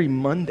 Every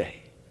Monday,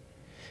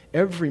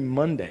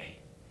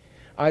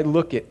 I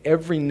look at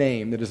every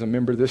name that is a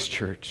member of this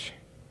church.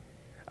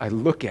 I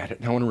look at it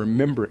and I want to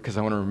remember it because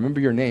I want to remember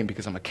your name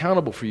because I'm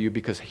accountable for you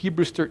because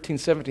Hebrews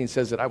 13:17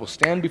 says that I will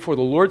stand before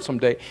the Lord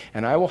someday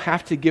and I will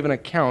have to give an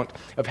account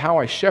of how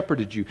I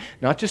shepherded you.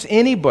 Not just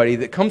anybody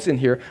that comes in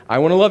here. I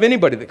want to love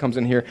anybody that comes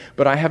in here,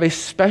 but I have a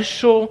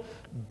special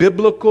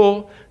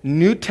biblical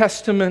New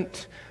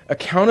Testament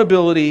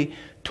accountability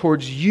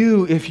towards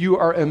you if you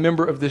are a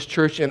member of this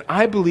church. And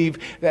I believe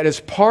that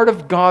is part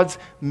of God's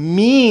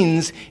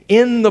means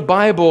in the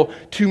Bible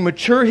to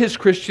mature His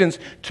Christians,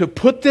 to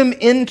put them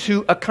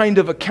into a kind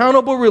of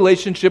accountable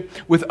relationship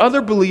with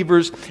other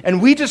believers. And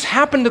we just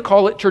happen to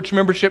call it church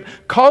membership.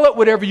 Call it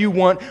whatever you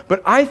want,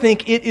 but I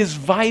think it is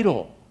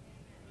vital.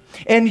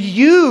 And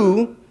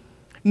you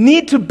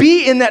need to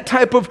be in that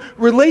type of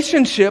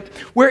relationship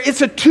where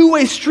it's a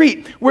two-way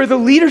street, where the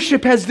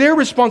leadership has their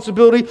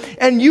responsibility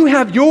and you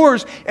have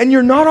yours, and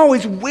you're not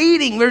always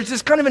waiting. There's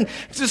this kind of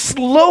this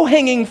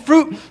low-hanging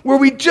fruit where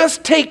we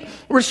just take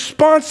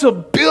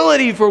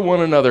responsibility for one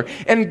another.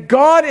 And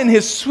God, in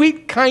His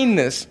sweet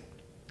kindness,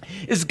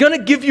 is going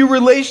to give you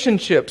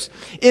relationships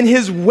in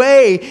His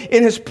way,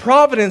 in His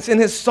providence, in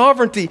His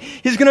sovereignty.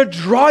 He's going to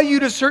draw you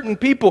to certain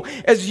people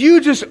as you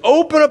just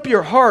open up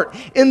your heart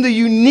in the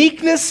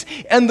uniqueness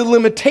and the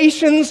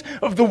limitations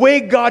of the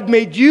way God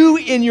made you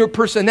in your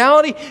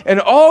personality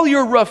and all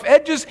your rough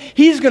edges.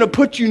 He's going to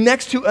put you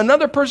next to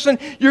another person.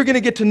 You're going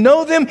to get to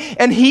know them,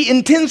 and He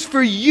intends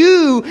for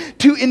you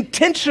to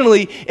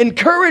intentionally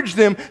encourage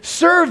them,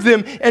 serve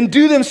them, and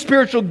do them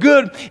spiritual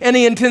good. And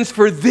He intends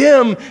for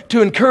them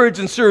to encourage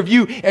and serve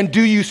you and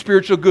do you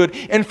spiritual good,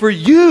 and for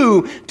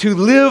you to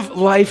live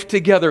life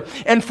together,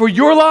 and for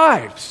your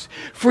lives,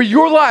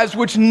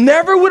 which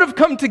never would have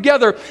come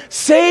together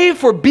save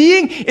for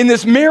being in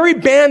this merry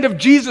band of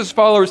Jesus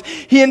followers.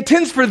 He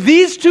intends for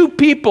these two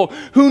people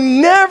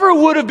who never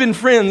would have been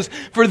friends,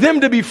 for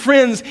them to be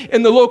friends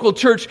in the local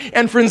church.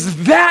 And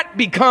friends, that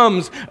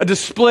becomes a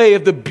display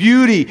of the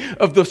beauty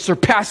of the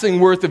surpassing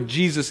worth of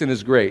Jesus and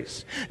His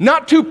grace.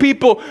 Not two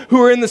people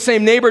who are in the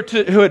same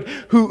neighborhood,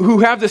 who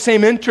have the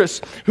same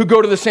interests, who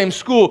go to the same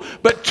school,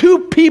 but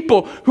two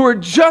people who are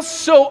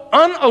just so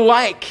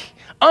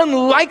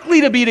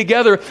unlikely to be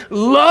together,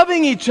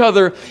 loving each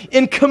other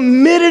in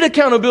committed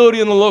accountability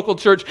in the local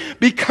church,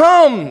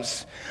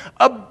 becomes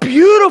a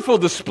beautiful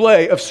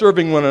display of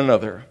serving one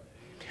another.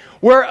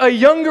 Where a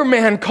younger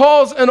man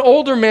calls an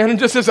older man and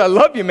just says, I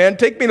love you, man,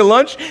 take me to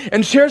lunch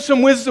and share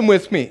some wisdom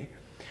with me.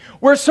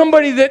 Where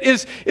somebody that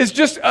is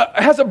just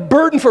has a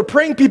burden for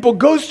praying people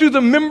goes through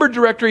the member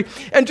directory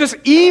and just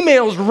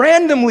emails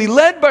randomly,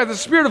 led by the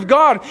Spirit of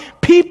God,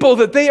 people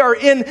that they are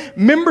in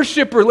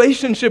membership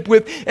relationship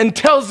with, and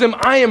tells them,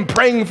 I am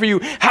praying for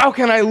you. How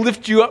can I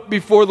lift you up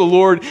before the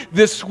Lord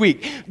this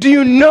week? Do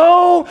you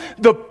know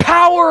the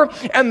power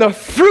and the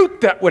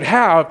fruit that would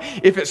have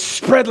if it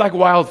spread like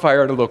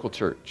wildfire at a local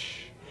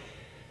church?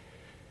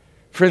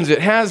 Friends,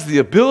 it has the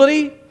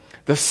ability,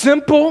 the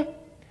simple,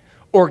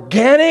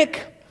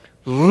 organic,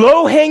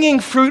 low-hanging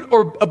fruit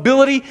or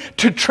ability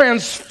to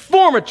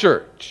transform a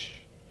church.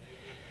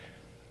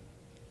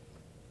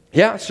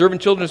 Yeah, serve in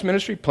children's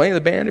ministry, play in the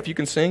band if you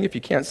can sing. If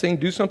you can't sing,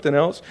 do something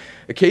else.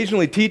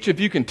 Occasionally teach if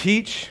you can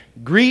teach.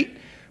 Greet,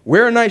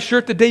 wear a nice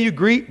shirt the day you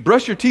greet,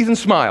 brush your teeth and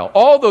smile.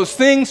 All those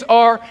things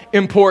are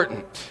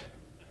important.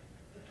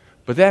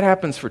 But that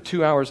happens for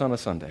 2 hours on a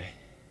Sunday.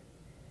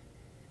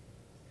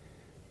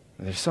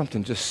 And there's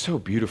something just so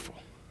beautiful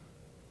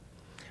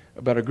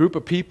about a group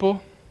of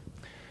people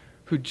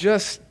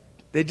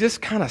they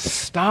just kind of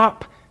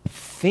stop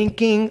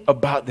thinking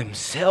about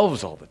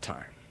themselves all the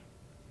time.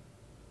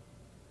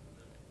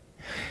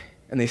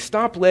 And they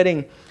stop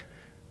letting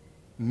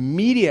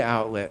media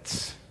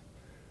outlets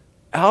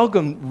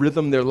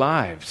algorithm their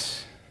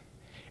lives.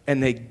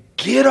 And they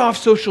get off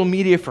social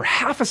media for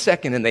half a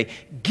second and they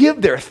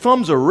give their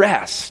thumbs a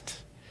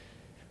rest.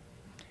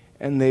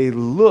 And they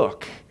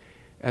look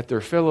at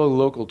their fellow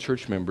local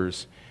church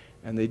members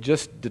and they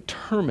just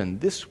determine,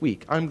 this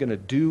week I'm going to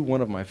do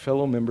one of my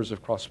fellow members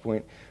of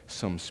Crosspoint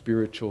some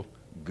spiritual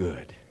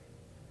good.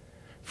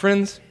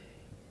 Friends,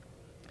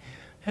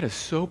 that is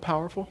so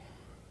powerful.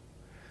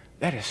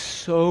 That is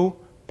so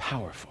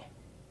powerful.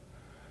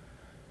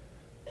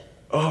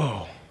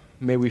 Oh,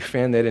 may we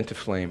fan that into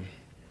flame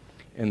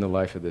in the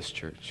life of this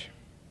church.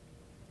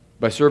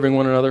 By serving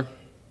one another.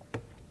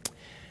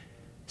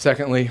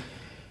 Secondly,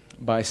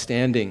 by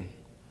standing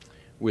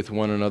with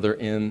one another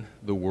in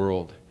the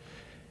world.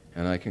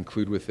 And I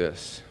conclude with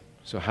this.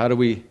 So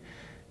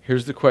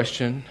here's the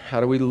question,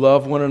 how do we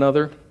love one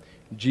another?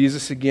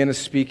 Jesus again is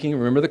speaking.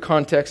 Remember the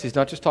context. He's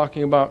not just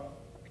talking about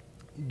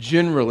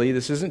generally.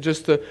 This isn't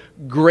just the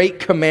great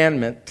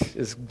commandment,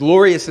 as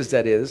glorious as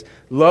that is.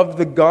 Love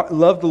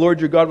the Lord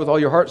your God with all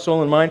your heart,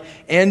 soul, and mind,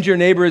 and your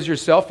neighbor as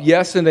yourself.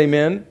 Yes and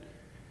amen.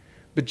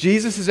 But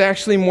Jesus is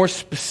actually more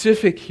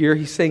specific here.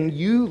 He's saying,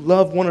 you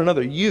love one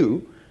another.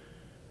 You.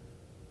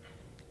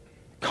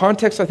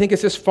 Context, I think,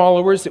 is his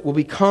followers that will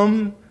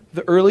become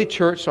the early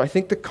church. So I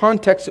think the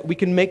context that we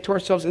can make to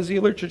ourselves as the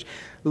early church,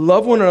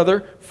 love one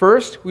another.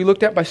 First, we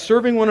looked at by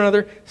serving one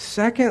another.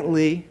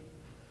 Secondly,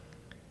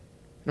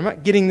 I'm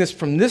not getting this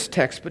from this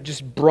text, but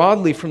just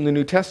broadly from the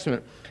New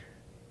Testament,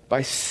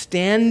 by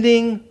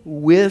standing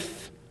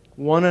with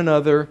one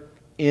another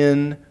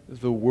in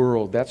the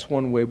world. That's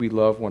one way we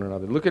love one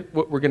another. Look at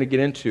what we're going to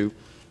get into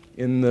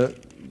in the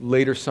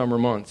later summer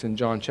months in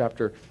John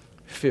chapter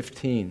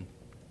 15.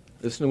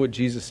 Listen to what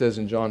Jesus says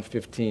in John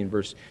 15,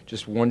 verse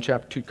just one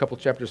chapter, couple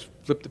chapters,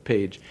 flip the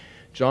page.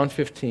 John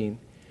 15,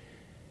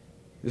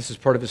 this is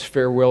part of his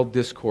farewell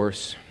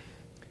discourse.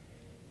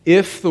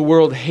 If the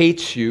world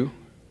hates you,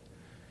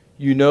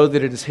 you know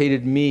that it has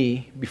hated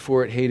me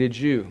before it hated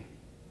you.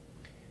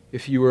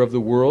 If you were of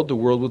the world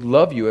would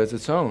love you as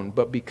its own.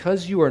 But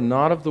because you are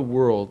not of the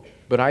world,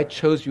 but I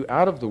chose you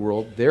out of the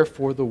world,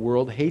 therefore the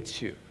world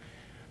hates you.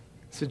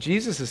 So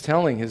Jesus is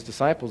telling his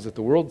disciples that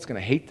the world is going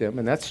to hate them,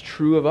 and that's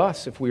true of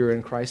us if we are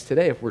in Christ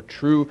today. If we're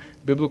true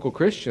biblical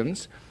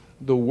Christians,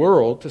 the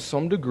world, to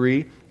some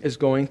degree, is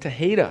going to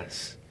hate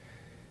us.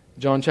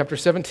 John chapter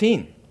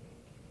 17.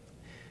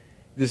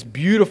 This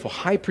beautiful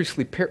high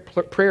priestly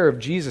prayer of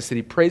Jesus that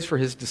he prays for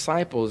his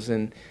disciples,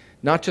 and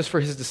not just for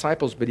his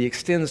disciples, but he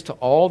extends to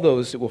all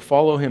those that will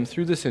follow him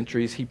through the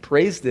centuries. He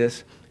prays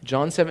this,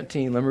 John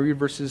 17. Let me read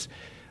verses.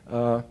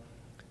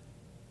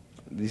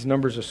 These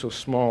numbers are so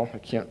small, I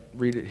can't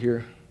read it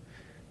here.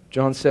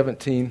 John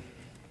 17,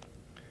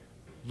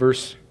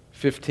 verse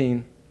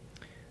 15.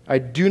 I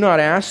do not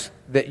ask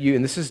that you,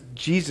 and this is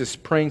Jesus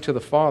praying to the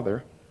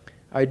Father,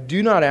 I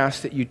do not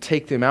ask that you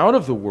take them out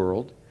of the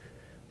world,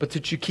 but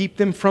that you keep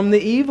them from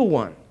the evil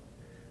one.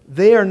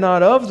 They are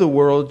not of the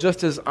world,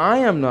 just as I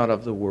am not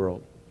of the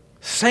world.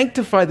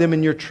 Sanctify them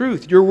in your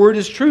truth. Your word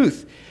is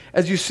truth.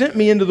 As you sent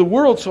me into the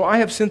world, so I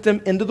have sent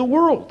them into the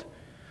world.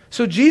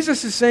 So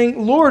Jesus is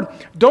saying, Lord,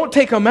 don't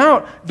take them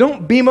out.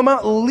 Don't beam them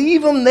out.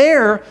 Leave them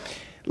there.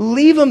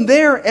 Leave them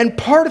there. And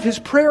part of his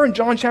prayer in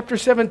John chapter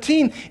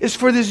 17 is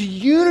for this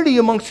unity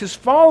amongst his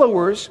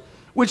followers,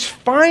 which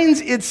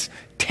finds its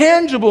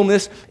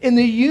tangibleness in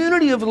the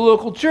unity of the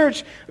local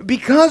church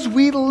because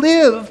we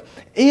live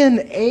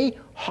in a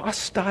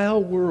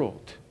hostile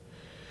world.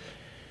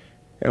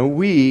 And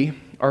we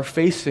are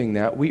facing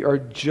that. We are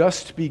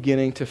just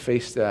beginning to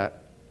face that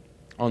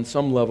on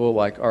some level,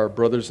 like our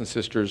brothers and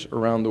sisters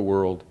around the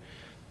world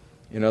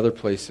in other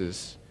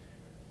places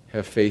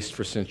have faced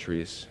for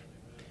centuries.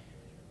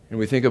 And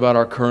we think about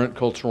our current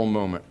cultural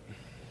moment.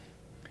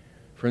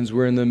 Friends,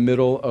 we're in the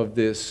middle of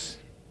this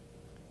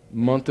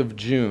month of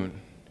June,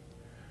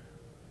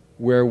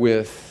 where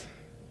with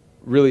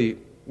really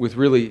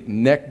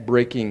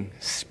neck-breaking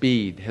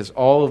speed has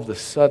all of a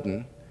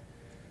sudden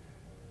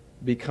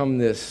become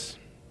this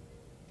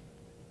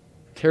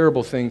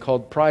terrible thing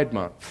called Pride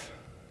Month,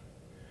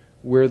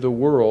 where the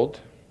world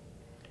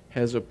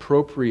has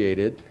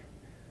appropriated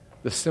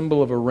the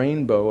symbol of a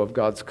rainbow of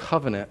God's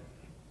covenant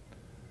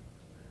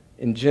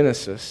in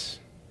Genesis,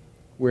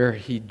 where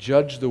he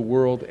judged the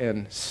world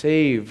and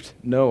saved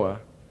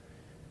Noah,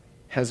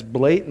 has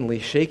blatantly,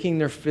 shaking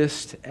their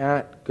fist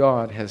at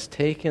God, has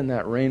taken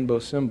that rainbow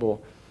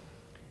symbol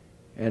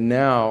and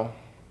now,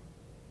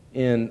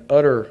 in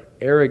utter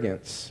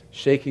arrogance,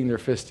 shaking their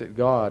fist at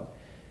God,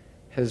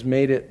 has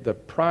made it the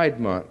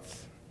Pride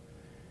Month.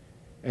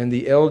 And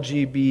the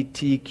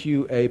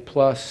LGBTQA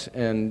plus,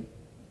 and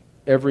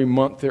every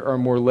month there are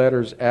more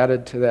letters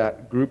added to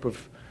that group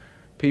of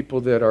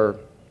people that are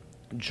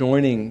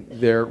joining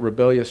their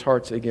rebellious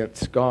hearts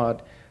against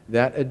God.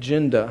 That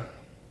agenda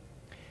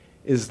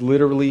is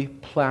literally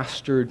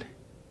plastered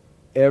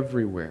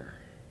everywhere.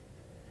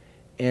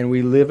 And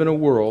we live in a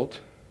world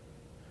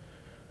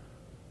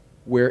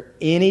where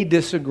any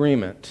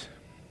disagreement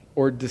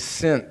or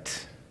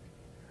dissent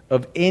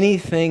of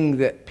anything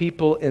that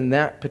people in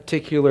that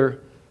particular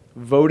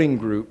voting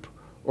group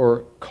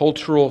or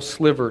cultural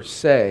sliver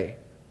say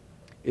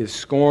is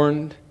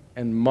scorned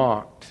and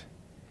mocked,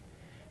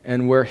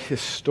 and where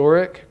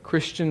historic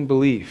Christian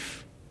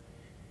belief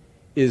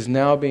is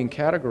now being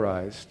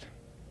categorized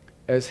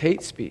as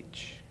hate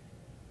speech.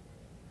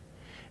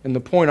 And the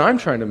point I'm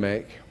trying to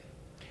make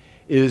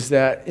is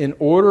that in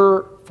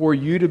order for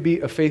you to be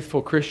a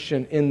faithful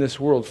Christian in this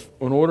world,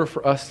 in order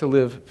for us to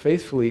live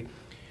faithfully,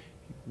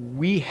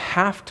 we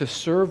have to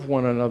serve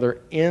one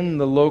another in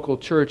the local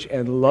church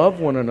and love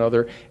one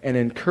another and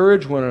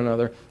encourage one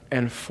another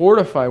and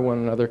fortify one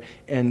another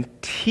and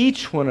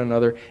teach one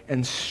another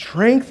and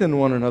strengthen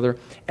one another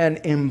and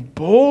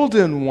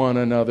embolden one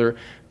another,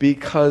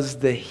 because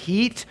the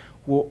heat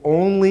will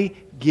only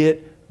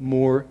get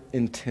more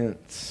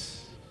intense.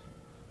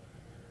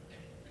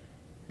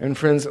 And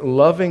friends,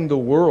 loving the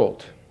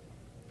world,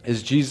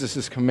 as Jesus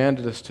has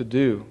commanded us to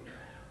do,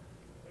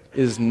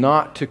 is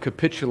not to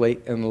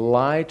capitulate and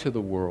lie to the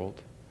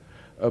world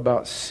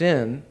about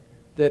sin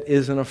that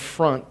is an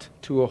affront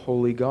to a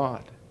holy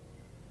God.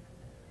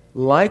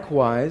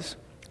 Likewise,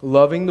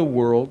 loving the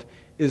world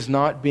is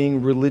not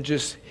being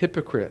religious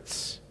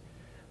hypocrites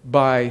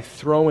by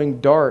throwing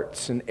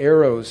darts and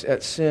arrows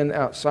at sin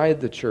outside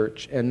the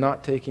church and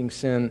not taking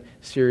sin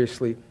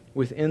seriously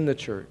within the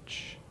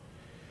church.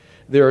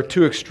 There are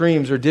two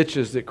extremes or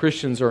ditches that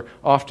Christians are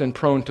often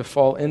prone to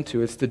fall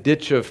into. It's the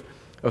ditch of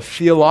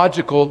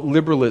theological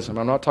liberalism.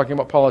 I'm not talking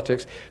about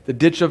politics. The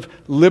ditch of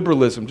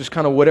liberalism, just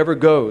kind of whatever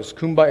goes.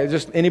 Kumbaya,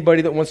 just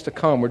anybody that wants to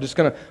come. We're just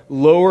going to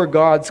lower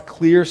God's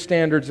clear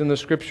standards in the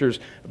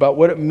Scriptures about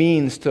what it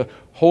means to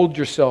hold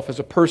yourself as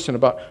a person,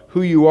 about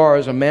who you are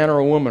as a man or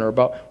a woman, or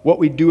about what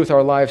we do with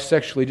our lives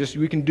sexually. Just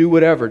we can do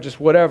whatever,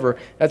 just whatever.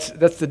 That's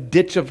the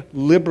ditch of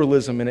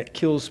liberalism, and it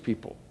kills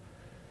people.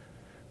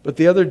 But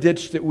the other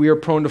ditch that we are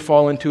prone to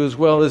fall into as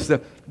well is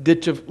the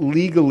ditch of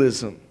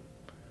legalism,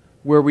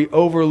 where we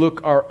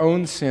overlook our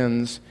own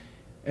sins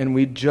and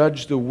we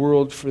judge the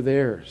world for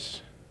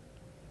theirs.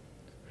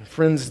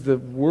 Friends, the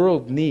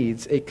world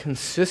needs a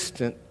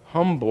consistent,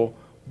 humble,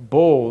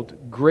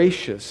 bold,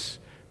 gracious,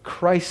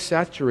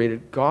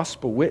 Christ-saturated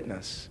gospel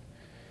witness.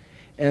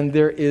 And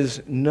there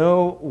is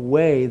no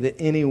way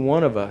that any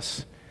one of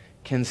us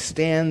can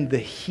stand the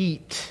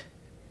heat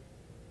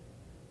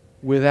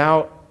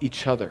without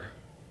each other.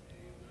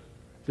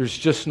 There's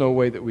just no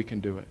way that we can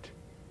do it.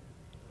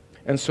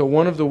 And so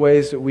one of the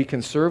ways that we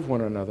can serve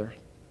one another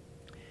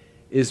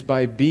is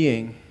by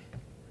being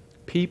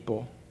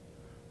people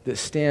that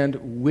stand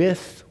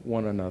with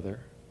one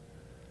another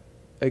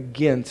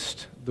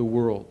against the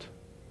world.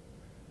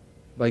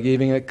 By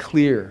giving a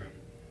clear,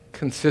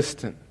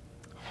 consistent,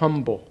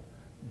 humble,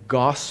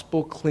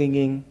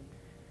 gospel-clinging,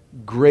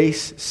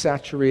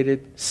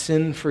 grace-saturated,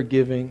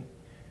 sin-forgiving,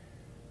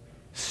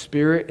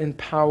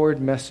 Spirit-empowered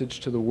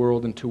message to the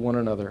world and to one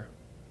another.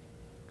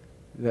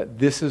 That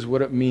this is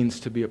what it means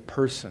to be a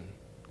person.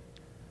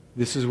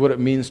 This is what it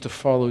means to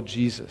follow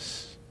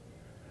Jesus.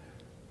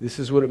 This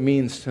is what it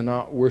means to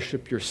not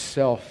worship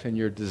yourself and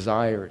your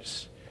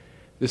desires.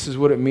 This is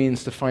what it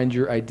means to find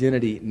your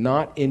identity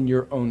not in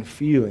your own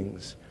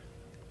feelings,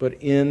 but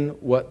in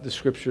what the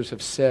Scriptures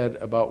have said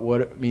about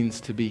what it means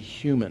to be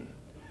human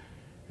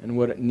and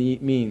what it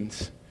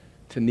means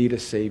to need a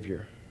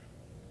Savior.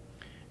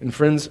 And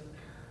friends,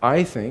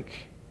 I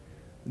think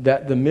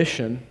that the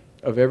mission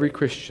of every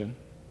Christian,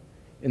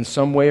 in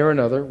some way or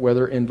another,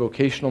 whether in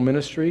vocational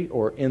ministry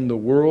or in the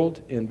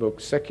world, in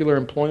secular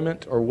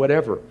employment or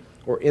whatever,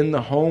 or in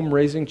the home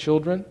raising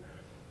children,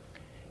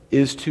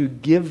 is to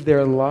give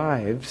their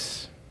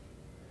lives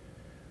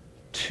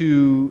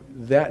to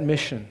that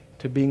mission,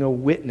 to being a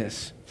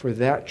witness for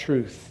that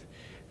truth,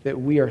 that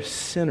we are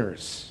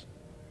sinners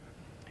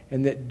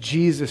and that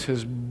Jesus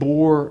has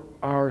bore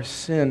our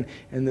sin,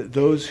 and that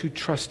those who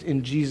trust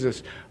in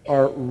Jesus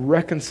are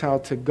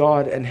reconciled to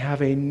God and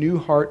have a new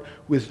heart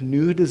with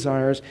new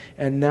desires,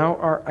 and now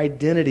our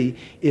identity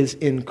is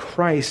in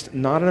Christ,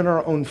 not in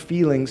our own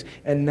feelings,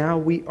 and now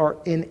we are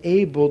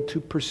enabled to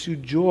pursue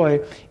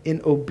joy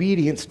in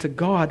obedience to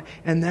God,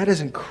 and that is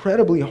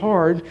incredibly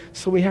hard,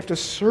 so we have to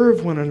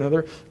serve one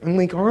another and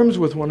link arms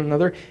with one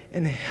another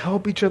and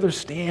help each other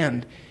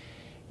stand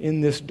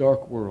in this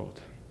dark world.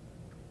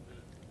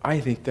 I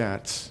think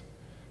that's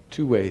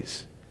two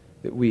ways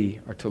that we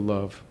are to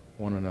love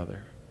one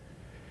another.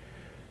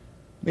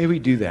 May we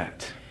do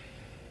that.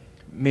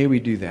 May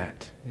we do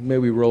that. And may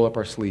we roll up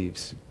our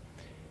sleeves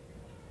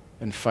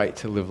and fight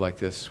to live like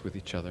this with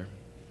each other.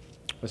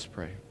 Let's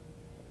pray.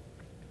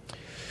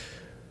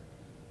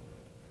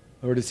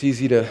 Lord, it's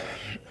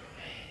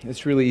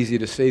really easy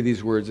to say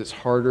these words. It's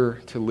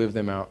harder to live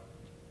them out.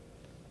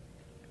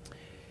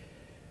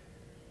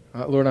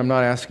 Lord, I'm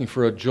not asking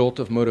for a jolt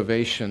of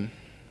motivation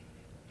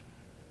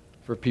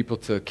for people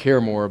to care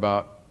more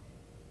about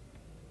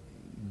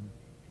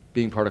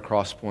being part of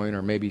Crosspoint,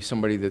 or maybe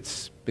somebody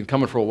that's been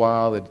coming for a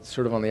while, that's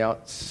sort of on the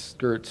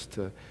outskirts,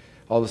 to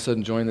all of a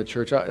sudden join the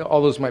church.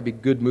 All those might be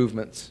good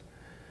movements.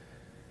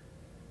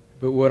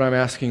 But what I'm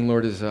asking,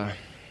 Lord, is a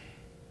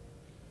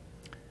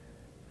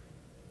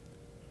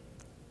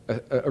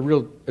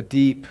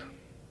deep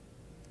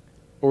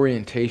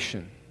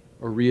orientation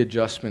or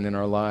readjustment in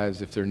our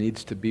lives, if there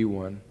needs to be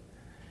one,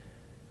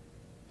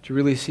 to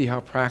really see how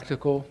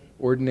practical,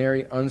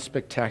 ordinary,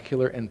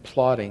 unspectacular, and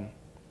plodding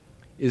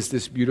is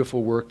this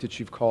beautiful work that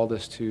you've called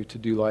us to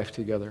do life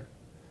together.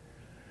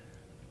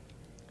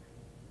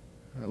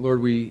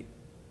 Lord, we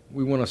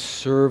want to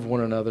serve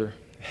one another,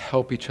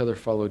 help each other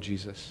follow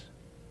Jesus.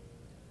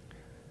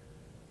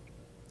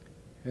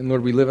 And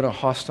Lord, we live in a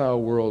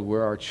hostile world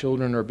where our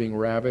children are being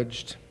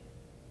ravaged,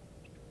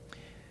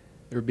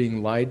 they're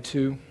being lied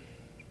to,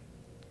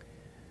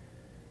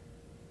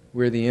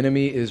 where the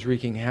enemy is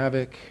wreaking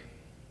havoc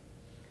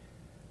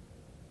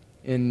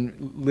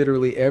in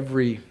literally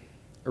every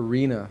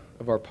arena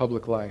of our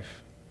public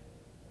life.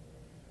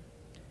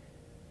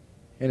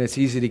 And it's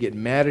easy to get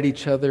mad at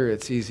each other,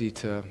 it's easy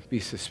to be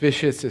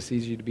suspicious, it's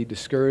easy to be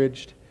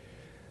discouraged.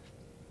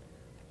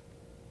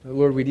 But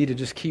Lord, we need to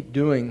just keep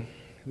doing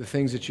the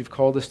things that you've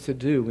called us to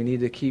do. We need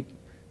to keep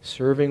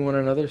serving one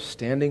another,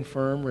 standing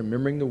firm,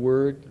 remembering the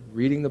Word,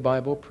 reading the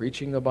Bible,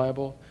 preaching the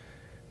Bible,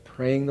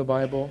 praying the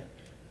Bible,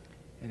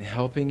 and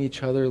helping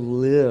each other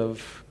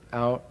live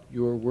out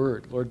your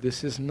Word. Lord,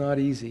 this is not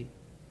easy.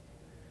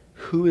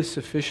 Who is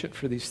sufficient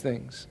for these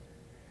things?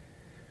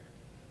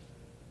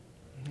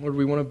 Lord,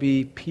 we want to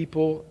be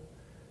people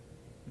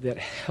that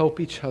help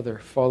each other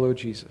follow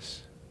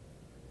Jesus.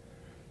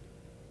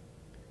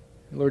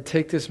 Lord,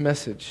 take this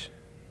message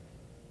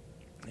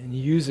and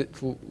use it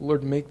to,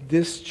 Lord, make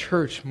this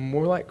church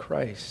more like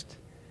Christ,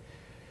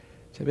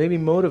 to maybe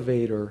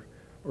motivate or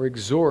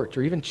exhort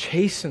or even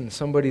chasten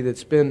somebody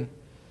that's been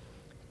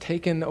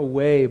taken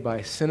away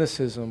by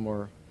cynicism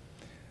or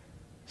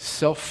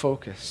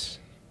self-focus.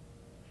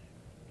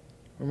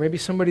 Or maybe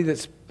somebody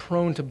that's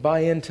prone to buy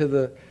into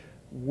the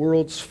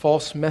world's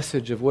false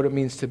message of what it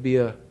means to be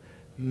a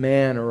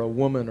man or a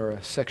woman or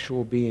a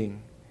sexual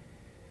being.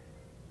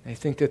 They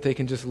think that they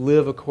can just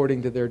live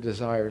according to their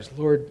desires.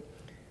 Lord,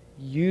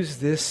 use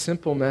this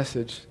simple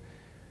message,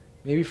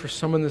 maybe for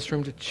some in this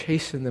room, to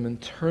chasten them and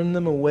turn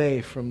them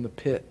away from the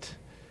pit.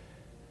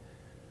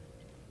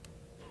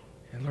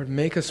 And Lord,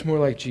 make us more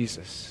like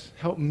Jesus.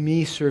 Help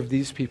me serve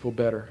these people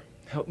better.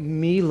 Help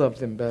me love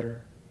them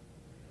better.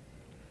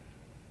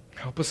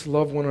 Help us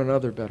love one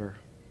another better.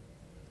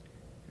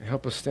 And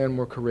help us stand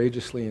more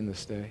courageously in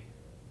this day.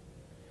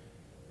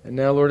 And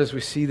now, Lord, as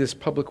we see this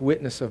public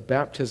witness of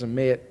baptism,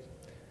 may it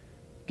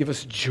give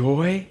us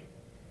joy,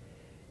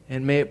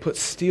 and may it put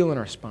steel in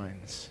our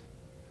spines,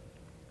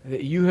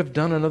 that you have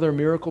done another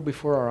miracle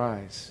before our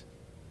eyes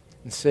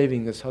in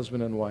saving this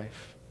husband and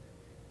wife.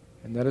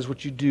 And that is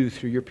what you do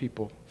through your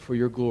people for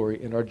your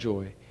glory and our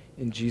joy.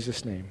 In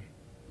Jesus' name,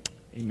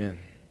 amen.